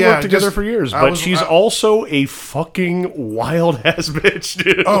Bonnie. We worked together just- for years, I but was- she's I- also a fucking wild ass bitch,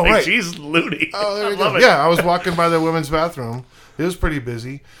 dude. Oh, Like, right. she's loony. Oh, there I we love go. it. Yeah, I was walking by the women's bathroom. It was pretty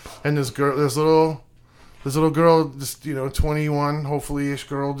busy, and this little girl, just 21, hopefully ish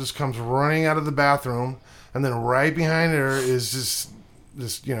girl, just comes running out of the bathroom, and then right behind her is this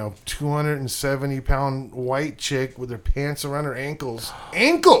 270-pound white chick with her pants around her ankles,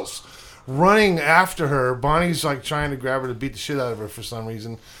 running after her. Bonnie's like trying to grab her to beat the shit out of her for some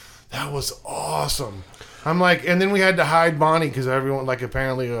reason. That was awesome. I'm like, and then we had to hide Bonnie because everyone, like,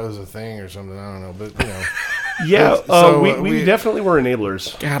 apparently it was a thing or something. I don't know, but Yeah, So, we definitely were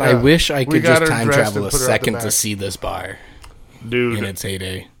enablers, God, Yeah. I wish I We could got just her time dressed travel and a put her out the second to back. see this bar dude. in its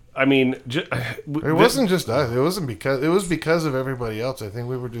heyday. I mean, it wasn't just us. It wasn't because it was because of everybody else. I think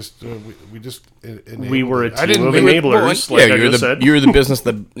we were just we just enabled we were a it. team of we were- enablers. Like I just said. you're the business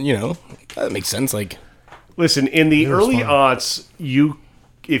that that makes sense. Like, Listen, in the was early fun. aughts,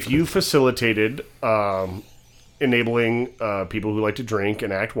 if you facilitated enabling people who like to drink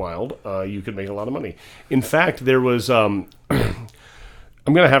and act wild, you could make a lot of money. In fact, there was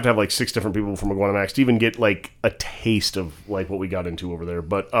I'm gonna have like 6 different people from Iguanamax to even get like a taste of like what we got into over there.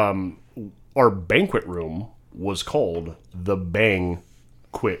 But our banquet room was called the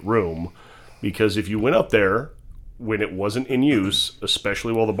Banquet Room because if you went up there when it wasn't in use,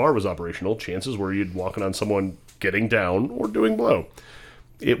 especially while the bar was operational, chances were you'd walking on someone getting down or doing blow.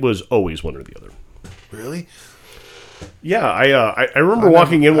 It was always one or the other. Really. Yeah, I remember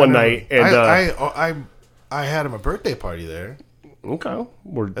walking in one night and I had him a birthday party there, okay,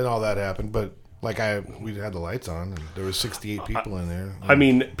 and all that happened. But like we had the lights on, and there was 68 people in there. I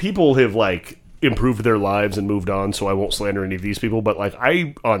mean, people have like improved their lives and moved on, so I won't slander any of these people. But like,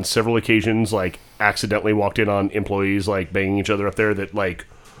 I on several occasions like accidentally walked in on employees like banging each other up there that like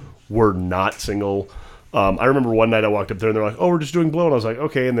were not single. I remember one night I walked up there and they're like, "Oh, we're just doing blow," and I was like,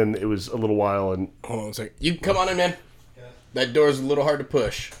 "Okay." And then it was a little while, and hold on a second. You come on in, man. That door's a little hard to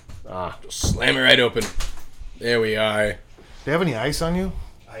push. Just slam it right open. There we are. Do you have any ice on you?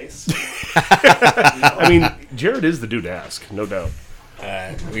 ice. I mean, Jared is the dude to ask, no doubt.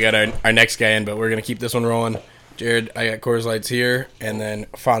 We got our next guy in, but we're gonna keep this one rolling. Jared, I got Coors Lights here, and then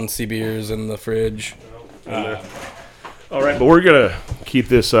Fancy beers in the fridge. All right, but we're gonna keep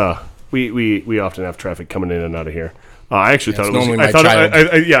this. We often have traffic coming in and out of here. I actually thought it was. normally I my thought. child.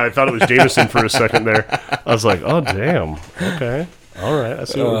 I thought it was Jameson for a second there. I was like, oh damn. Okay. All right. I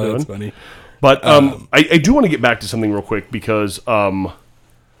see what we're doing. That's funny. But I do want to get back to something real quick because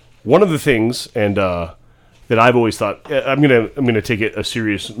one of the things and that I've always thought I'm gonna take it a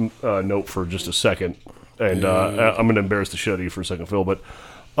serious note for just a second, and I'm gonna embarrass the shit out of you for a second, Phil. But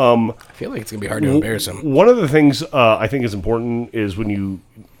I feel like it's gonna be hard to embarrass him. one of the things I think is important is when you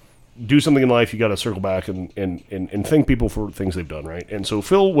do something in life, you got to circle back and thank people for things they've done, right? And so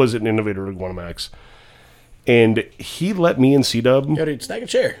Phil was an innovator at Iguanamax, and he let me and C-Dub Yo, dude, snag a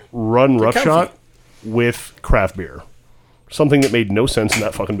chair. run comfy. roughshot with craft beer, something that made no sense in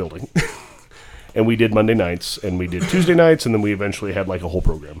that fucking building. And we did Monday nights, and we did Tuesday nights, and then we eventually had like a whole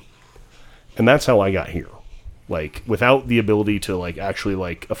program. And that's how I got here. Like, without the ability to like actually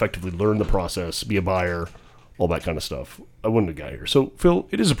like effectively learn the process, be a buyer, all that kind of stuff, I wouldn't have got here. So, Phil,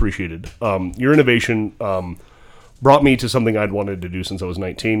 it is appreciated. Your innovation brought me to something I'd wanted to do since I was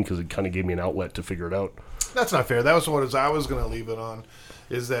 19 because it kind of gave me an outlet to figure it out. That's not fair. That was what I was going to leave it on.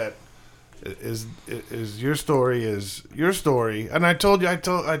 Is that is your story is your story? And I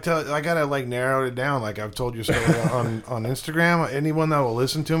gotta like narrow it down. Like I've told your story on Instagram. Anyone that will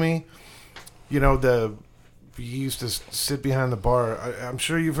listen to me, he used to sit behind the bar. I'm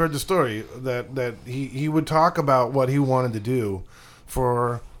sure you've heard the story that he would talk about what he wanted to do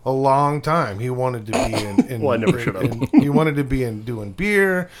for a long time. He wanted to be in well, I never should have. He wanted to be in doing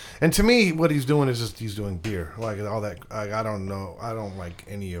beer. And to me, what he's doing is just he's doing beer. Like all that. I don't know. I don't like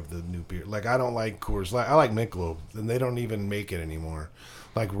any of the new beer. Like I don't like Coors Light. I like Michelob, and they don't even make it anymore.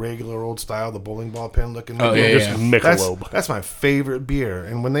 Like regular old style, the bowling ball pin looking. Oh, yeah, Just Michelob. That's my favorite beer.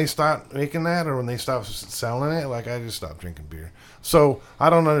 And when they stop making that, or when they stop selling it, like I just stopped drinking beer. So I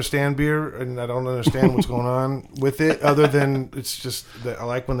don't understand beer, and I don't understand what's going on with it. Other than it's just that I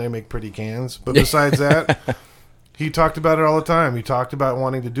like when they make pretty cans. But besides that, he talked about it all the time. He talked about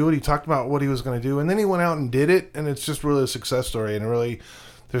wanting to do it. He talked about what he was going to do, and then he went out and did it. And it's just really a success story. And really,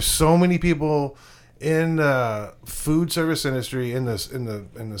 there's so many people in the food service industry, in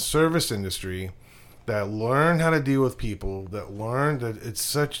the service industry, that learn how to deal with people, that learn that it's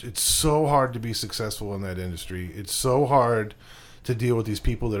so hard to be successful in that industry. It's so hard to deal with these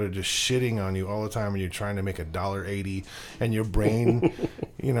people that are just shitting on you all the time, and you're trying to make $1.80, and your brain,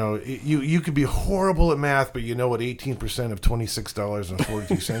 you could be horrible at math, but you know what 18% of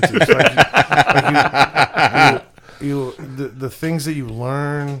 $26.42 is. The things that you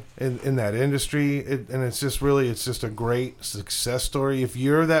learn in that industry, and it's just a great success story. If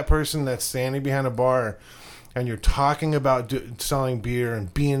you're that person that's standing behind a bar and you're talking about selling beer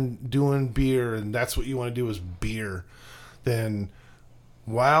and doing beer, and that's what you want to do is beer, then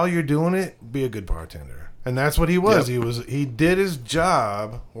while you're doing it, be a good bartender. And that's what he was. Yep. He did his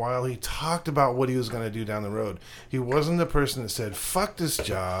job while he talked about what he was going to do down the road. He wasn't the person that said, fuck this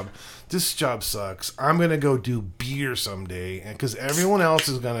job. This job sucks. I'm going to go do beer someday. And because everyone else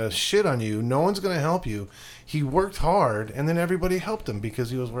is going to shit on you. No one's going to help you. He worked hard, and then everybody helped him because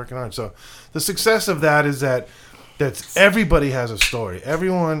he was working hard. So the success of that is that everybody has a story.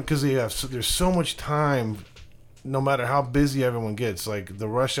 Everyone, because there's so much time. No matter how busy everyone gets, like the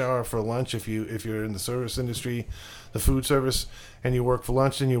rush hour for lunch, if you're in the service industry, the food service, and you work for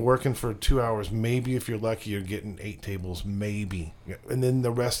lunch and you're working for 2 hours, maybe if you're lucky, you're getting 8 tables, maybe. And then the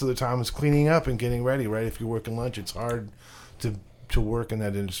rest of the time is cleaning up and getting ready, right? If you're working lunch, it's hard to work in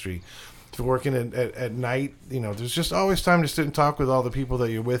that industry. If you're working at night, there's just always time to sit and talk with all the people that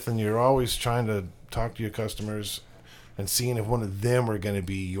you're with, and you're always trying to talk to your customers and seeing if one of them are going to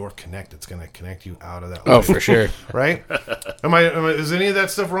be your connect that's going to connect you out of that life. For sure. Right? Is any of that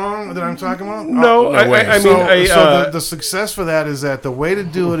stuff wrong that I'm talking about? No, the success for that is that the way to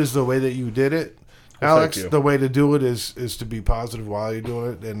do it is the way that you did it, Alex. The way to do it is to be positive while you're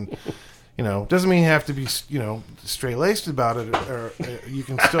doing it, and doesn't mean you have to be straight laced about it, or you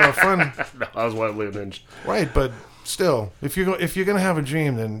can still have fun. No, I was wildly unhinged. Right, but still, if you're going to have a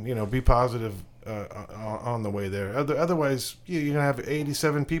dream, then be positive. On the way there. Otherwise, you're going to have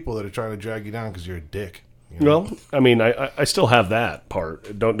 87 people that are trying to drag you down because you're a dick. Well, I mean, I still have that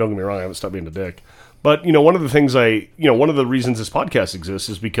part. Don't get me wrong, I haven't stopped being a dick. But, one of the things one of the reasons this podcast exists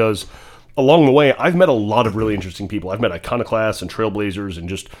is because along the way, I've met a lot of really interesting people. I've met iconoclasts and trailblazers and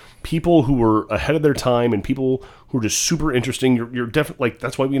just people who were ahead of their time and people who are just super interesting. You're definitely,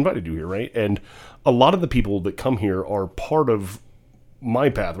 that's why we invited you here, right? And a lot of the people that come here are part of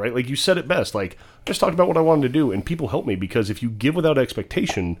my path, right? Like you said it best. Like I just talked about what I wanted to do, and people help me because if you give without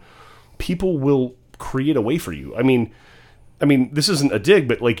expectation, people will create a way for you. I mean, this isn't a dig,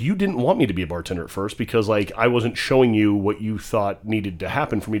 but like you didn't want me to be a bartender at first because like I wasn't showing you what you thought needed to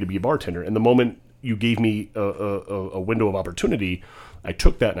happen for me to be a bartender. And the moment you gave me a window of opportunity, I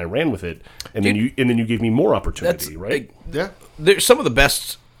took that and I ran with it. And then you gave me more opportunity, right? Yeah. There's some of the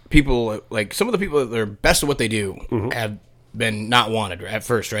best people, like some of the people that are best at what they do have been not wanted at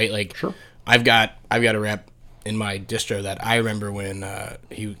first, right? Like, sure. I've got a rep in my distro that I remember when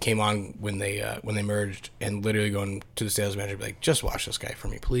he came on when they merged, and literally going to the sales manager, be like, just watch this guy for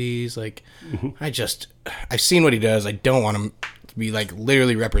me, please. Like, I've seen what he does. I don't want him to be like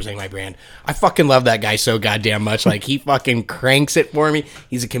literally representing my brand. I fucking love that guy so goddamn much. Like he fucking cranks it for me.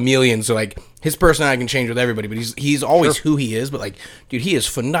 He's a chameleon, so like his personality can change with everybody, but he's always who he is. But like, dude, he is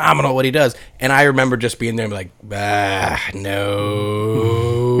phenomenal at what he does. And I remember just being there and be like,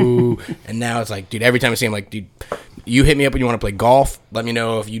 no. And now it's like, dude, every time I see him, like, dude, you hit me up when you want to play golf. Let me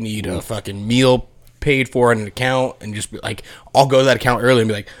know if you need a fucking meal paid for in an account, and just be like, I'll go to that account early and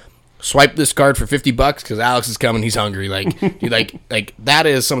be like, swipe this card for $50 because Alex is coming. He's hungry. Like, dude, like that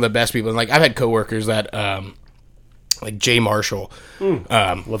is some of the best people. And like, I've had coworkers that, like Jay Marshall,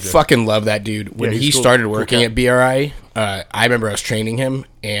 fucking love that dude. When he started working at BRI, I remember I was training him,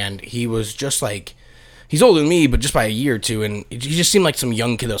 and he was just like, he's older than me, but just by a year or two, and he just seemed like some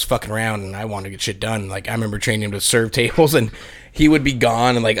young kid that was fucking around, and I wanted to get shit done. Like, I remember training him to serve tables, and he would be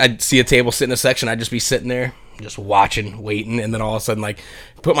gone, and like, I'd see a table sit in a section, I'd just be sitting there, just watching, waiting, and then all of a sudden, like,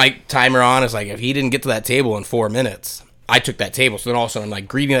 put my timer on. It's like, if he didn't get to that table in 4 minutes, I took that table. So then all of a sudden, I'm like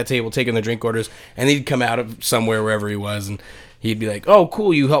greeting that table, taking the drink orders, and he'd come out of somewhere, wherever he was, and he'd be like, "Oh,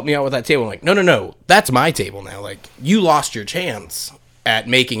 cool, you helped me out with that table." I'm like, no, that's my table now. Like, you lost your chance at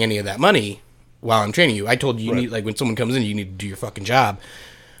making any of that money while I'm training you. I told you, you need, like, when someone comes in, you need to do your fucking job.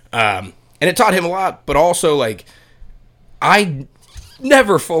 And it taught him a lot, but also, like, I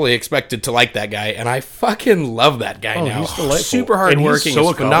never fully expected to like that guy, and I fucking love that guy now. He's delightful. Super hardworking,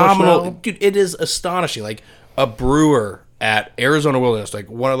 so phenomenal. now. Dude, it is astonishing. Like, a brewer at Arizona Wilderness, like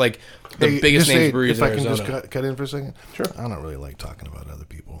one of like the biggest names breweries in Arizona. If I can just cut in for a second. Sure. I don't really like talking about other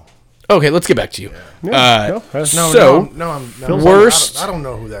people. Okay, let's get back to you. Yeah. I'm worst. I don't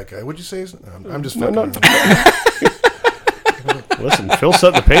know who that guy. What'd you say? I'm just No, fucking. Listen, Phil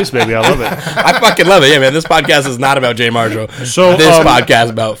set the pace, baby. I love it. I fucking love it. Yeah, man. This podcast is not about Jay Marshall. So, this podcast is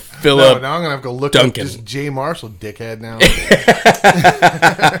about Philip. Now I'm gonna have to go look Duncan. up this Jay Marshall dickhead now.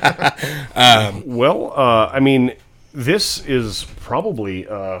 I mean, this is probably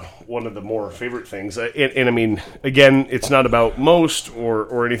one of the more favorite things. And I mean, again, it's not about most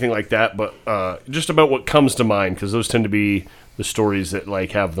or anything like that, but just about what comes to mind, because those tend to be the stories that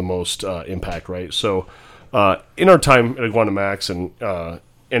like have the most impact, right? So, in our time at Iguana Max and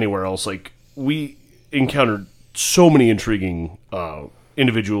anywhere else, like, we encountered so many intriguing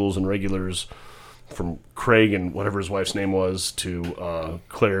individuals and regulars, from Craig and whatever his wife's name was to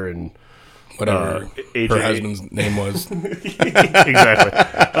Claire and Whatever AJ. her husband's name was. Exactly.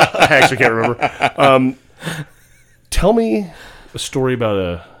 I actually can't remember. Tell me a story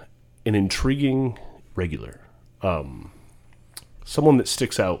about an intriguing regular. Someone that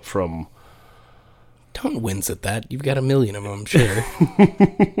sticks out from... Don't wince at that. You've got a million of them, I'm sure.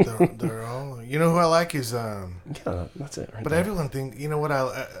 They're all. You know who I like is. Yeah, that's it. Right But there. everyone think. You know what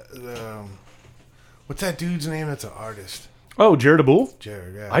I. What's that dude's name? That's an artist. Oh, Jared Abul?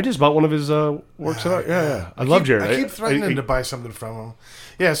 Jared. Yeah. I just bought one of his works of art. Yeah. I love Jared. I keep threatening to buy something from him.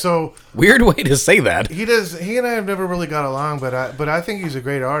 Yeah. So Weird way to say that. he does. He and I have never really got along, but I think he's a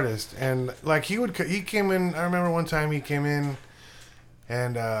great artist. And like he came in. I remember one time he came in,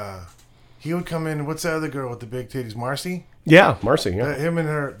 and he would come in. What's that other girl with the big titties? Marcy. Yeah, Marcy. Yeah. Him and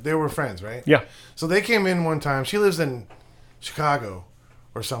her, they were friends, right? Yeah. So they came in one time. She lives in Chicago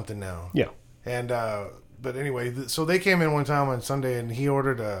or something now. Yeah. And but anyway, so they came in one time on Sunday, and he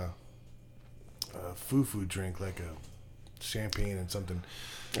ordered a foo drink, like a champagne and something.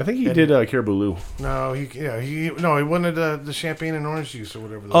 I think he did Caribou Lou. No, he wanted the champagne and orange juice or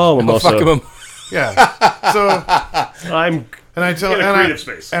whatever. Oh, mimosa. Fuck him. yeah. So I'm and I tell in a and creative I,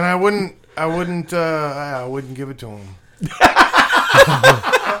 space. and I wouldn't give it to him.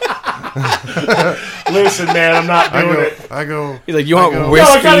 Listen, man, I'm not doing it. I go. He's like, you want No, I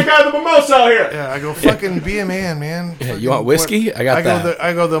whiskey? got a guy with a mimosa out here. Yeah, I go fucking be a man. Yeah, you want whiskey? I got that.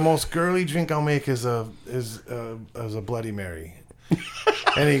 I go. The most girly drink I'll make is a Bloody Mary.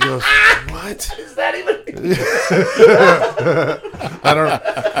 And he goes, "What is that even?"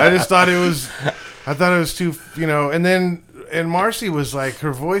 I just thought it was. I thought it was too. And Marcy was like,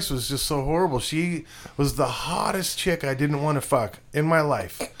 her voice was just so horrible. She was the hottest chick I didn't want to fuck in my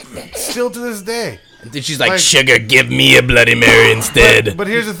life. Still to this day. Then she's like, sugar, give me a Bloody Mary instead. But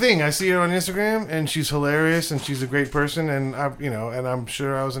here's the thing: I see her on Instagram, and she's hilarious, and she's a great person, and and I'm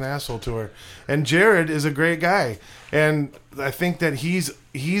sure I was an asshole to her. And Jared is a great guy, and I think that he's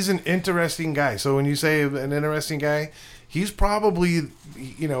an interesting guy. So when you say an interesting guy, he's probably,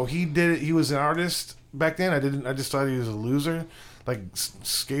 he was an artist back then. I just thought he was a loser, like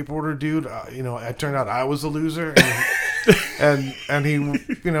skateboarder dude. It turned out I was a loser, and he,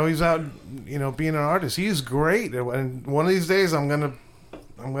 he's out, being an artist. He's great, and one of these days I'm gonna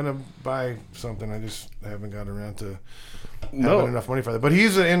buy something. I just haven't got around to having enough money for that. But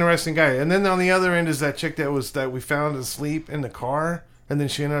he's an interesting guy. And then on the other end is that chick that we found asleep in the car, and then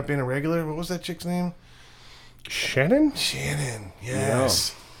she ended up being a regular. What was that chick's name? Shannon? Shannon.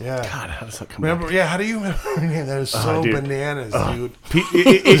 Yes. Yeah. God, how does that come Remember? back? Yeah. How do you remember her name? That is so dude. bananas, dude.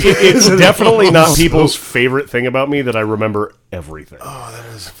 It's definitely not people's favorite thing about me that I remember everything. Oh, that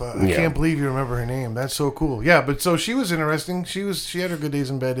is fun. I can't believe you remember her name. That's so cool. Yeah, but so she was interesting. She had her good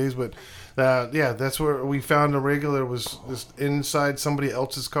days and bad days, but that's where we found a regular was just inside somebody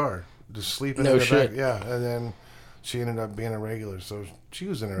else's car. just sleeping No in the shit. back. Yeah, and then she ended up being a regular, so she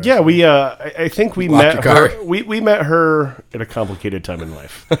was interesting. Yeah, I think we Locked met your her. car. We met her at a complicated time in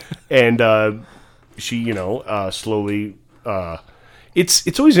life, and she, slowly.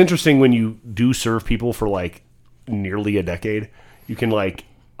 It's always interesting when you do serve people for like nearly a decade. You can like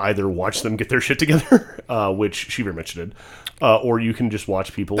either watch them get their shit together, which she very much did, or you can just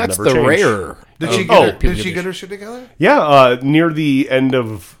watch people That's never the change. rare. Did she Oh, get her shit together? Yeah, near the end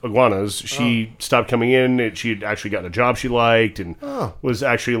of Iguanas, she stopped coming in. She had actually gotten a job she liked and was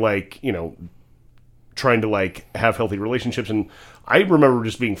actually like, trying to like have healthy relationships. And I remember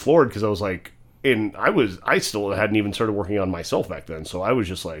just being floored because I was like, I still hadn't even started working on myself back then. So I was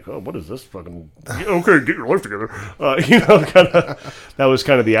just like, oh, what is this fucking, okay, get your life together. That was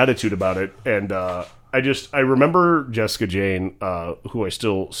kind of the attitude about it. And, I remember Jessica Jane, who I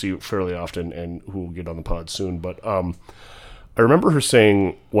still see fairly often and who will get on the pod soon. But I remember her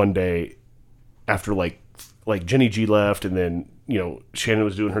saying one day after like Jenny G left and then, Shannon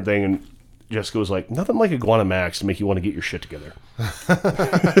was doing her thing and Jessica was like, nothing like Iguana Max to make you want to get your shit together.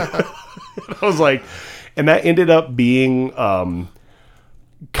 I was like, and that ended up being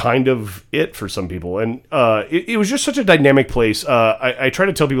kind of it for some people. And it was just such a dynamic place. I try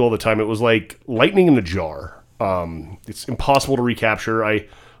to tell people all the time, it was like lightning in a jar. It's impossible to recapture. I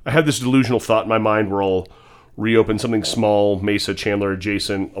had this delusional thought in my mind where I'll reopen something small, Mesa, Chandler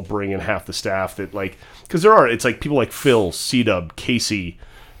adjacent. I'll bring in half the staff that like, because it's like people like Phil, C-Dub, Casey,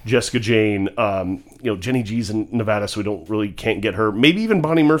 Jessica Jane, Jenny G's in Nevada, so can't get her. Maybe even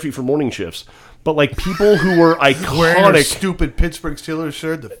Bonnie Murphy for morning shifts. But like people who were Wearing her iconic. stupid Pittsburgh Steelers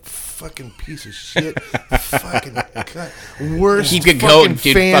shirt, the fucking piece of shit, fucking worst. Keep it fucking going,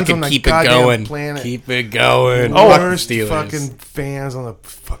 dude. fans Fucking on the keep it goddamn going. planet. Keep it going. Worst Steelers. fucking fans on the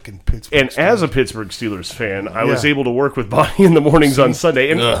fucking Pittsburgh. And Steelers. as a Pittsburgh Steelers fan, I was Yeah. able to work with Bonnie in the mornings on Sunday.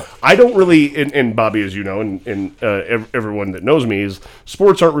 And Ugh. I don't really, and Bobby, as you know, and everyone that knows me, is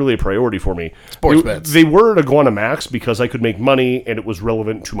sports aren't really a priority for me. Sports bets. They were at Iguana Max because I could make money and it was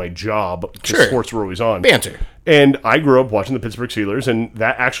relevant to my job because Sure. sports were always on. Banter. And I grew up watching the Pittsburgh Steelers, and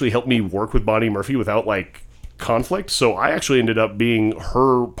that actually helped me work with Bonnie Murphy without like conflict. So I actually ended up being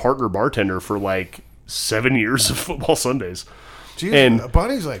her partner bartender for like 7 years of football Sundays. Jeez, and-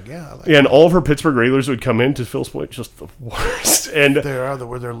 Bonnie's like, yeah, I like And all of her Pittsburgh regulars would come in, to Phil's point, just the worst. And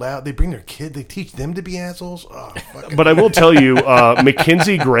where they're loud. They bring their kid. They teach them to be assholes. Oh, fucking but I will tell you,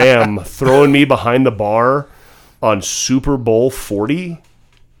 Mackenzie Graham throwing me behind the bar on Super Bowl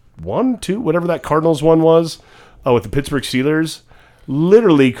 41, 2, whatever that Cardinals one was, with the Pittsburgh Steelers,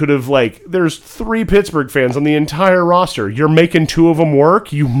 literally could have there's 3 Pittsburgh fans on the entire roster. You're making 2 of them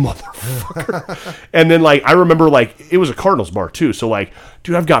work, you motherfucker. And then I remember it was a Cardinals bar too. So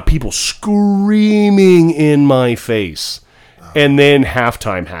dude, I've got people screaming in my face. And then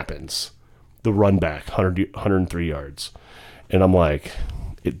halftime happens. The run back, 103 yards. And I'm like,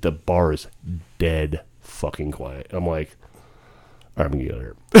 the bar is dead fucking quiet. I'm like, all right, I'm gonna get out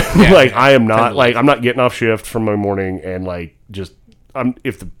of here. I am not I'm not getting off shift from my morning and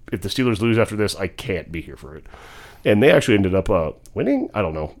if the Steelers lose after this, I can't be here for it. And they actually ended up winning. I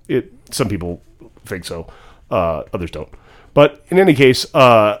don't know. Some people think so, others don't. But in any case,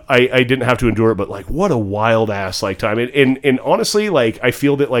 I didn't have to endure it. But what a wild ass time. And honestly, I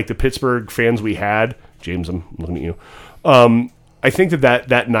feel that the Pittsburgh fans we had, James, I'm looking at you. I think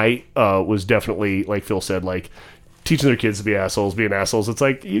that night was definitely, like Phil said, teaching their kids to be assholes, being assholes. It's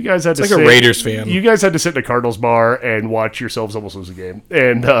you guys had to like a Raiders fan. You guys had to sit in a Cardinals bar and watch yourselves almost lose a game.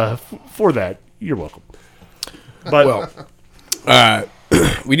 And for that, you're welcome. But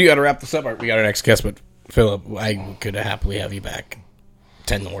We do got to wrap this up. We got our next guest, but Philip, I could happily have you back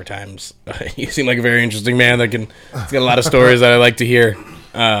 10 more times. You seem like a very interesting man that he's got a lot of stories that I like to hear.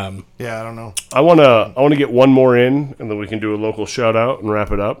 yeah, I don't know. I wanna get one more in, and then we can do a local shout out and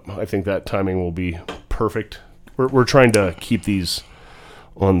wrap it up. I think that timing will be perfect. We're trying to keep these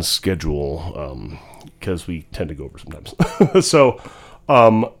on schedule because we tend to go over sometimes. So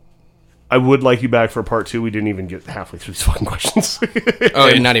I would like you back for part 2. We didn't even get halfway through these fucking questions.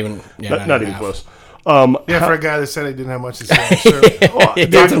 Not even. Yeah, not even close. For a guy that said he didn't have much to say, sure. You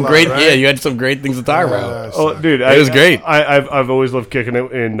had some lot, great. right? Yeah, you had some great things to talk about. Oh, dude, It was great. I've always loved kicking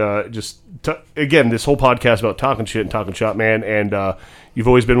it, and again, this whole podcast about talking shit and talking shop, man. And you've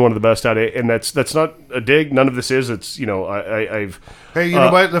always been one of the best at it, and that's not a dig. None of this is. It's I've. Hey, you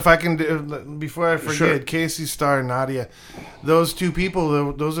know what? If I can, before I forget, Sure. Casey, Star, and Nadia, those 2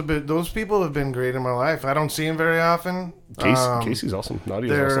 people, those people have been great in my life. I don't see them very often. Casey's awesome.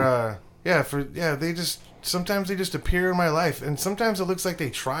 Nadia's awesome. They're they just sometimes they just appear in my life, and sometimes it looks like they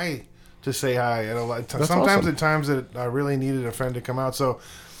try to say hi. At a lot. Sometimes awesome. at times that I really needed a friend to come out. So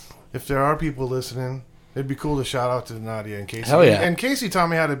if there are people listening, it'd be cool to shout out to Nadia and Casey. Hell yeah. And Casey taught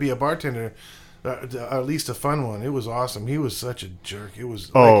me how to be a bartender. At least a fun one. It was awesome. He was such a jerk. It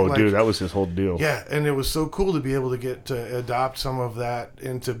was dude, that was his whole deal. Yeah, and it was so cool to be able to get to adopt some of that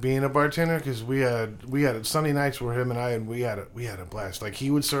into being a bartender, because we had Sunday nights where him and I we had a blast. Like,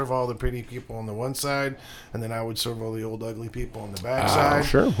 he would serve all the pretty people on the one side, and then I would serve all the old ugly people on the back side.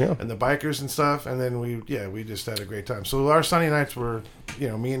 Sure, yeah. And the bikers and stuff, and then we just had a great time. So our Sunday nights were,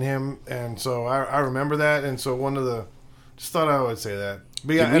 me and him, and so I remember that, and so just thought I would say that.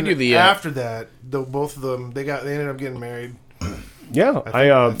 But yeah, after that, both of them they ended up getting married. Yeah,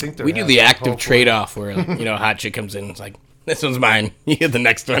 I think we do the active trade off where a hot chick comes in, it's like, this one's mine. You get the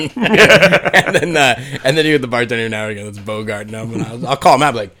next one, and then you're the bartender now again. It's Bogart, and I'll call him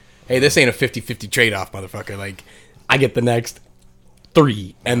out like, hey, this ain't a 50-50 trade off, motherfucker. Like, I get the next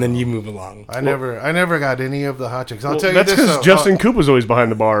 3, and then you move along. I never got any of the hot chicks. I'll tell you that's this. because Justin Coop was always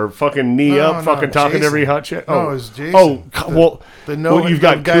behind the bar, fucking talking Jason. to every hot chick. No, it was Jason. You've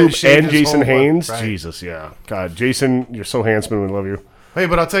got Coop and Jason Haynes. Right. Jesus, yeah. God, Jason, you're so handsome and we love you. Hey,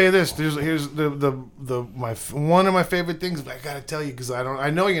 but I'll tell you this. Here's one of my favorite things. But I gotta tell you, because I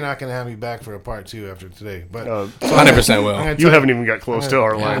know you're not gonna have me back for a part 2 after today. But 100% will. You haven't even got close to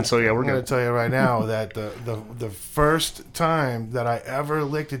our line, so yeah, we're gonna good. tell you right now that the first time that I ever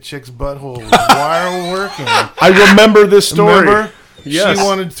licked a chick's butthole was while working. I remember this story. Remember? Yes. She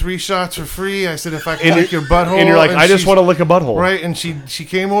wanted 3 shots for free. I said, if I could lick your butthole. And you're like, I just want to lick a butthole. Right, and she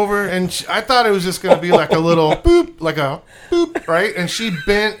came over, and I thought it was just going to be like a little boop, like a boop, right? And she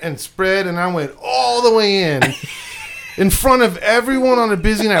bent and spread, and I went all the way in front of everyone on a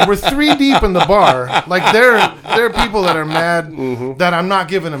busy night. We're 3 deep in the bar. Like, there are people that are mad that I'm not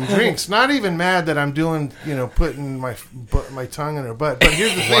giving them drinks. Not even mad that I'm doing, putting my tongue in her butt. But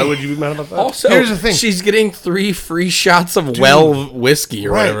here's the thing. Why would you be mad about that? Also, here's the thing. She's getting 3 free shots of whiskey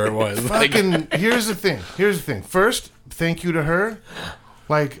or whatever it was. Here's the thing. First, thank you to her.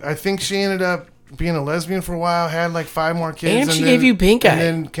 Like, I think she ended up being a lesbian for a while, had like 5 more kids. And she gave you pink eye. And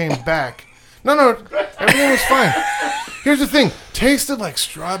then came back. No, everything was fine. Here's the thing. Tasted like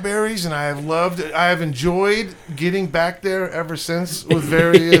strawberries, and I have loved it. I have enjoyed getting back there ever since with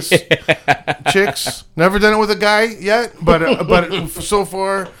various chicks. Never done it with a guy yet, but so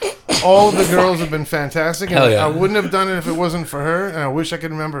far, all of the girls have been fantastic. And Hell yeah. I wouldn't have done it if it wasn't for her, and I wish I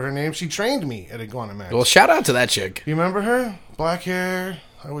could remember her name. She trained me at Iguana Max. Well, shout out to that chick. You remember her? Black hair.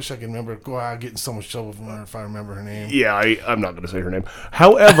 I wish I could remember. Wow, getting so much trouble from her if I remember her name. Yeah, I'm not going to say her name.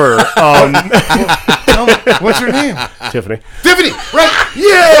 However, what's her name? Tiffany. Tiffany, right?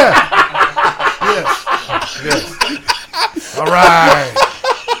 Yeah. Yes. All right.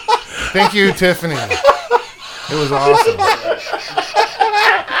 Thank you, Tiffany. It was awesome.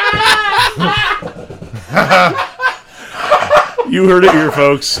 You heard it here,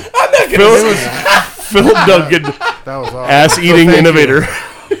 folks. Phil Duncan, that was awesome. ass-eating innovator.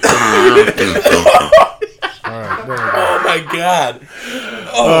 All right, there we go. Oh my god!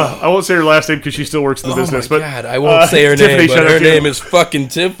 I won't say her last name because she still works in the business. Oh my god! I won't say her Tiffany, name, but her name is fucking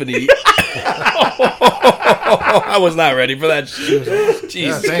Tiffany. I was not ready for that.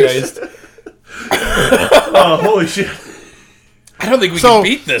 Jesus Christ! Holy shit! I don't think we can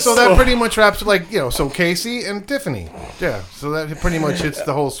beat this. So that pretty much wraps it. So Casey and Tiffany. Yeah. So that pretty much hits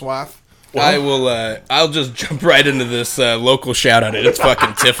the whole swath. I will. I'll just jump right into this local shout out. It's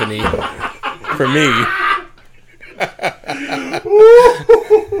fucking Tiffany for me.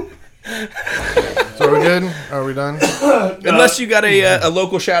 So are we good? Are we done? Unless you got a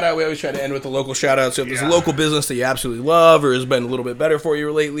local shout out, we always try to end with a local shout out. So if there's a local business that you absolutely love or has been a little bit better for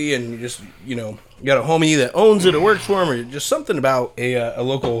you lately, and you just you got a homie that owns it or works for him, or just something about a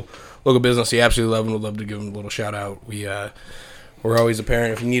local business you absolutely love and would love to give them a little shout out. We're always a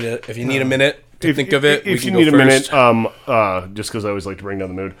parent. If you need a minute to think of it, if you need a minute, just because I always like to bring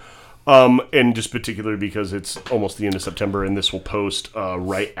down the mood, and just particularly because it's almost the end of September, and this will post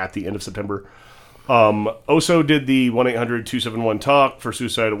right at the end of September. OSO did the 1-800-271-TALK for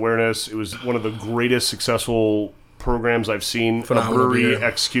suicide awareness. It was one of the greatest successful programs I've seen a brewery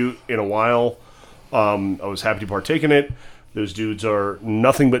execute in a while. I was happy to partake in it. Those dudes are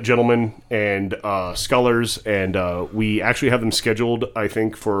nothing but gentlemen and scholars, and we actually have them scheduled, I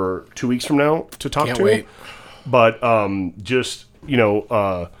think, for 2 weeks from now to talk Can't to. wait. But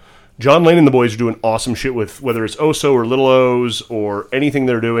John Lane and the boys are doing awesome shit with whether it's OSO or Little O's or anything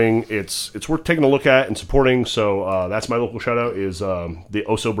they're doing. It's worth taking a look at and supporting. So that's my local shout out is the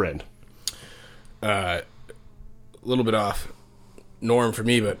OSO brand. A little bit off norm for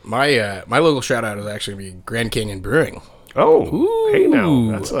me, but my local shout out is actually be Grand Canyon Brewing. Oh, hey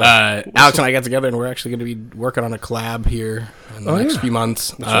now. That's Alex and I got together, and we're actually going to be working on a collab here in the next few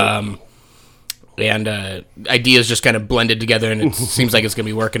months. And ideas just kind of blended together, and it seems like it's going to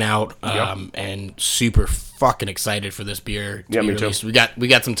be working out. And super fucking excited for this beer to be me released. too. We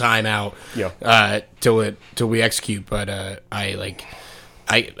got some time out till we execute, but I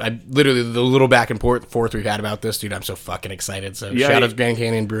literally, the little back and forth we've had about this, dude, I'm so fucking excited. So shout out to Grand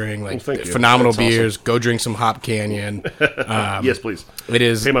Canyon Brewing, like phenomenal beers. Awesome. Go drink some Hop Canyon. Yes, please. It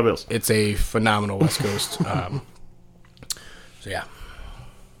is. Pay my bills. It's a phenomenal West Coast. So yeah.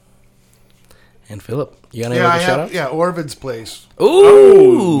 And Philip, you got any other shout outs? Yeah, Orvid's Place.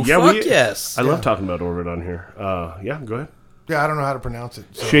 Ooh, fuck yes. I love talking about Orvid on here. Yeah, go ahead. Yeah, I don't know how to pronounce it.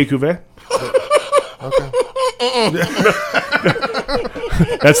 So. Chez Cuvée. Okay.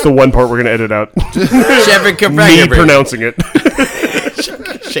 That's the one part we're going to edit out. Me pronouncing it.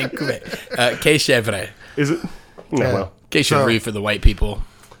 Chez Cuvée. K Chevre. Is it? No, Yeah. well. K Chevre for the white people.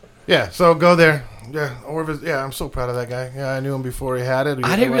 Yeah, so go there. Yeah, Orvid. Yeah, I'm so proud of that guy. Yeah, I knew him before he had it.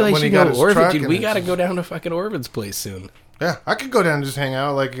 I didn't realize when you he got know his Orvid, truck, dude. and We it's got to just- go down to fucking Orvid's place soon. Yeah, I could go down and just hang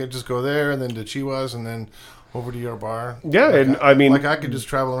out. Like, just go there and then to Chihuahuas and then over to your bar. Yeah, like, and I mean, like I could just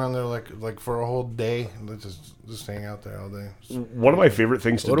travel around there like for a whole day. Let's just hang out there all day. one of my favorite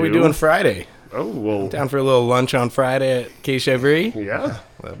things to do. What are we doing Friday? Oh, well. Down for a little lunch on Friday at K Chevre? Yeah.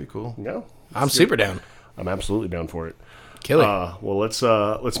 That'd be cool. Yeah. I'm super down. I'm absolutely down for it. Kill it. Well,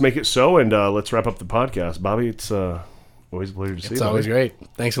 let's make it so, and let's wrap up the podcast. Bobby, it's always a pleasure to see you. It's always buddy. great.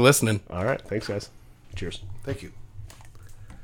 Thanks for listening. All right. Thanks, guys. Cheers. Thank you.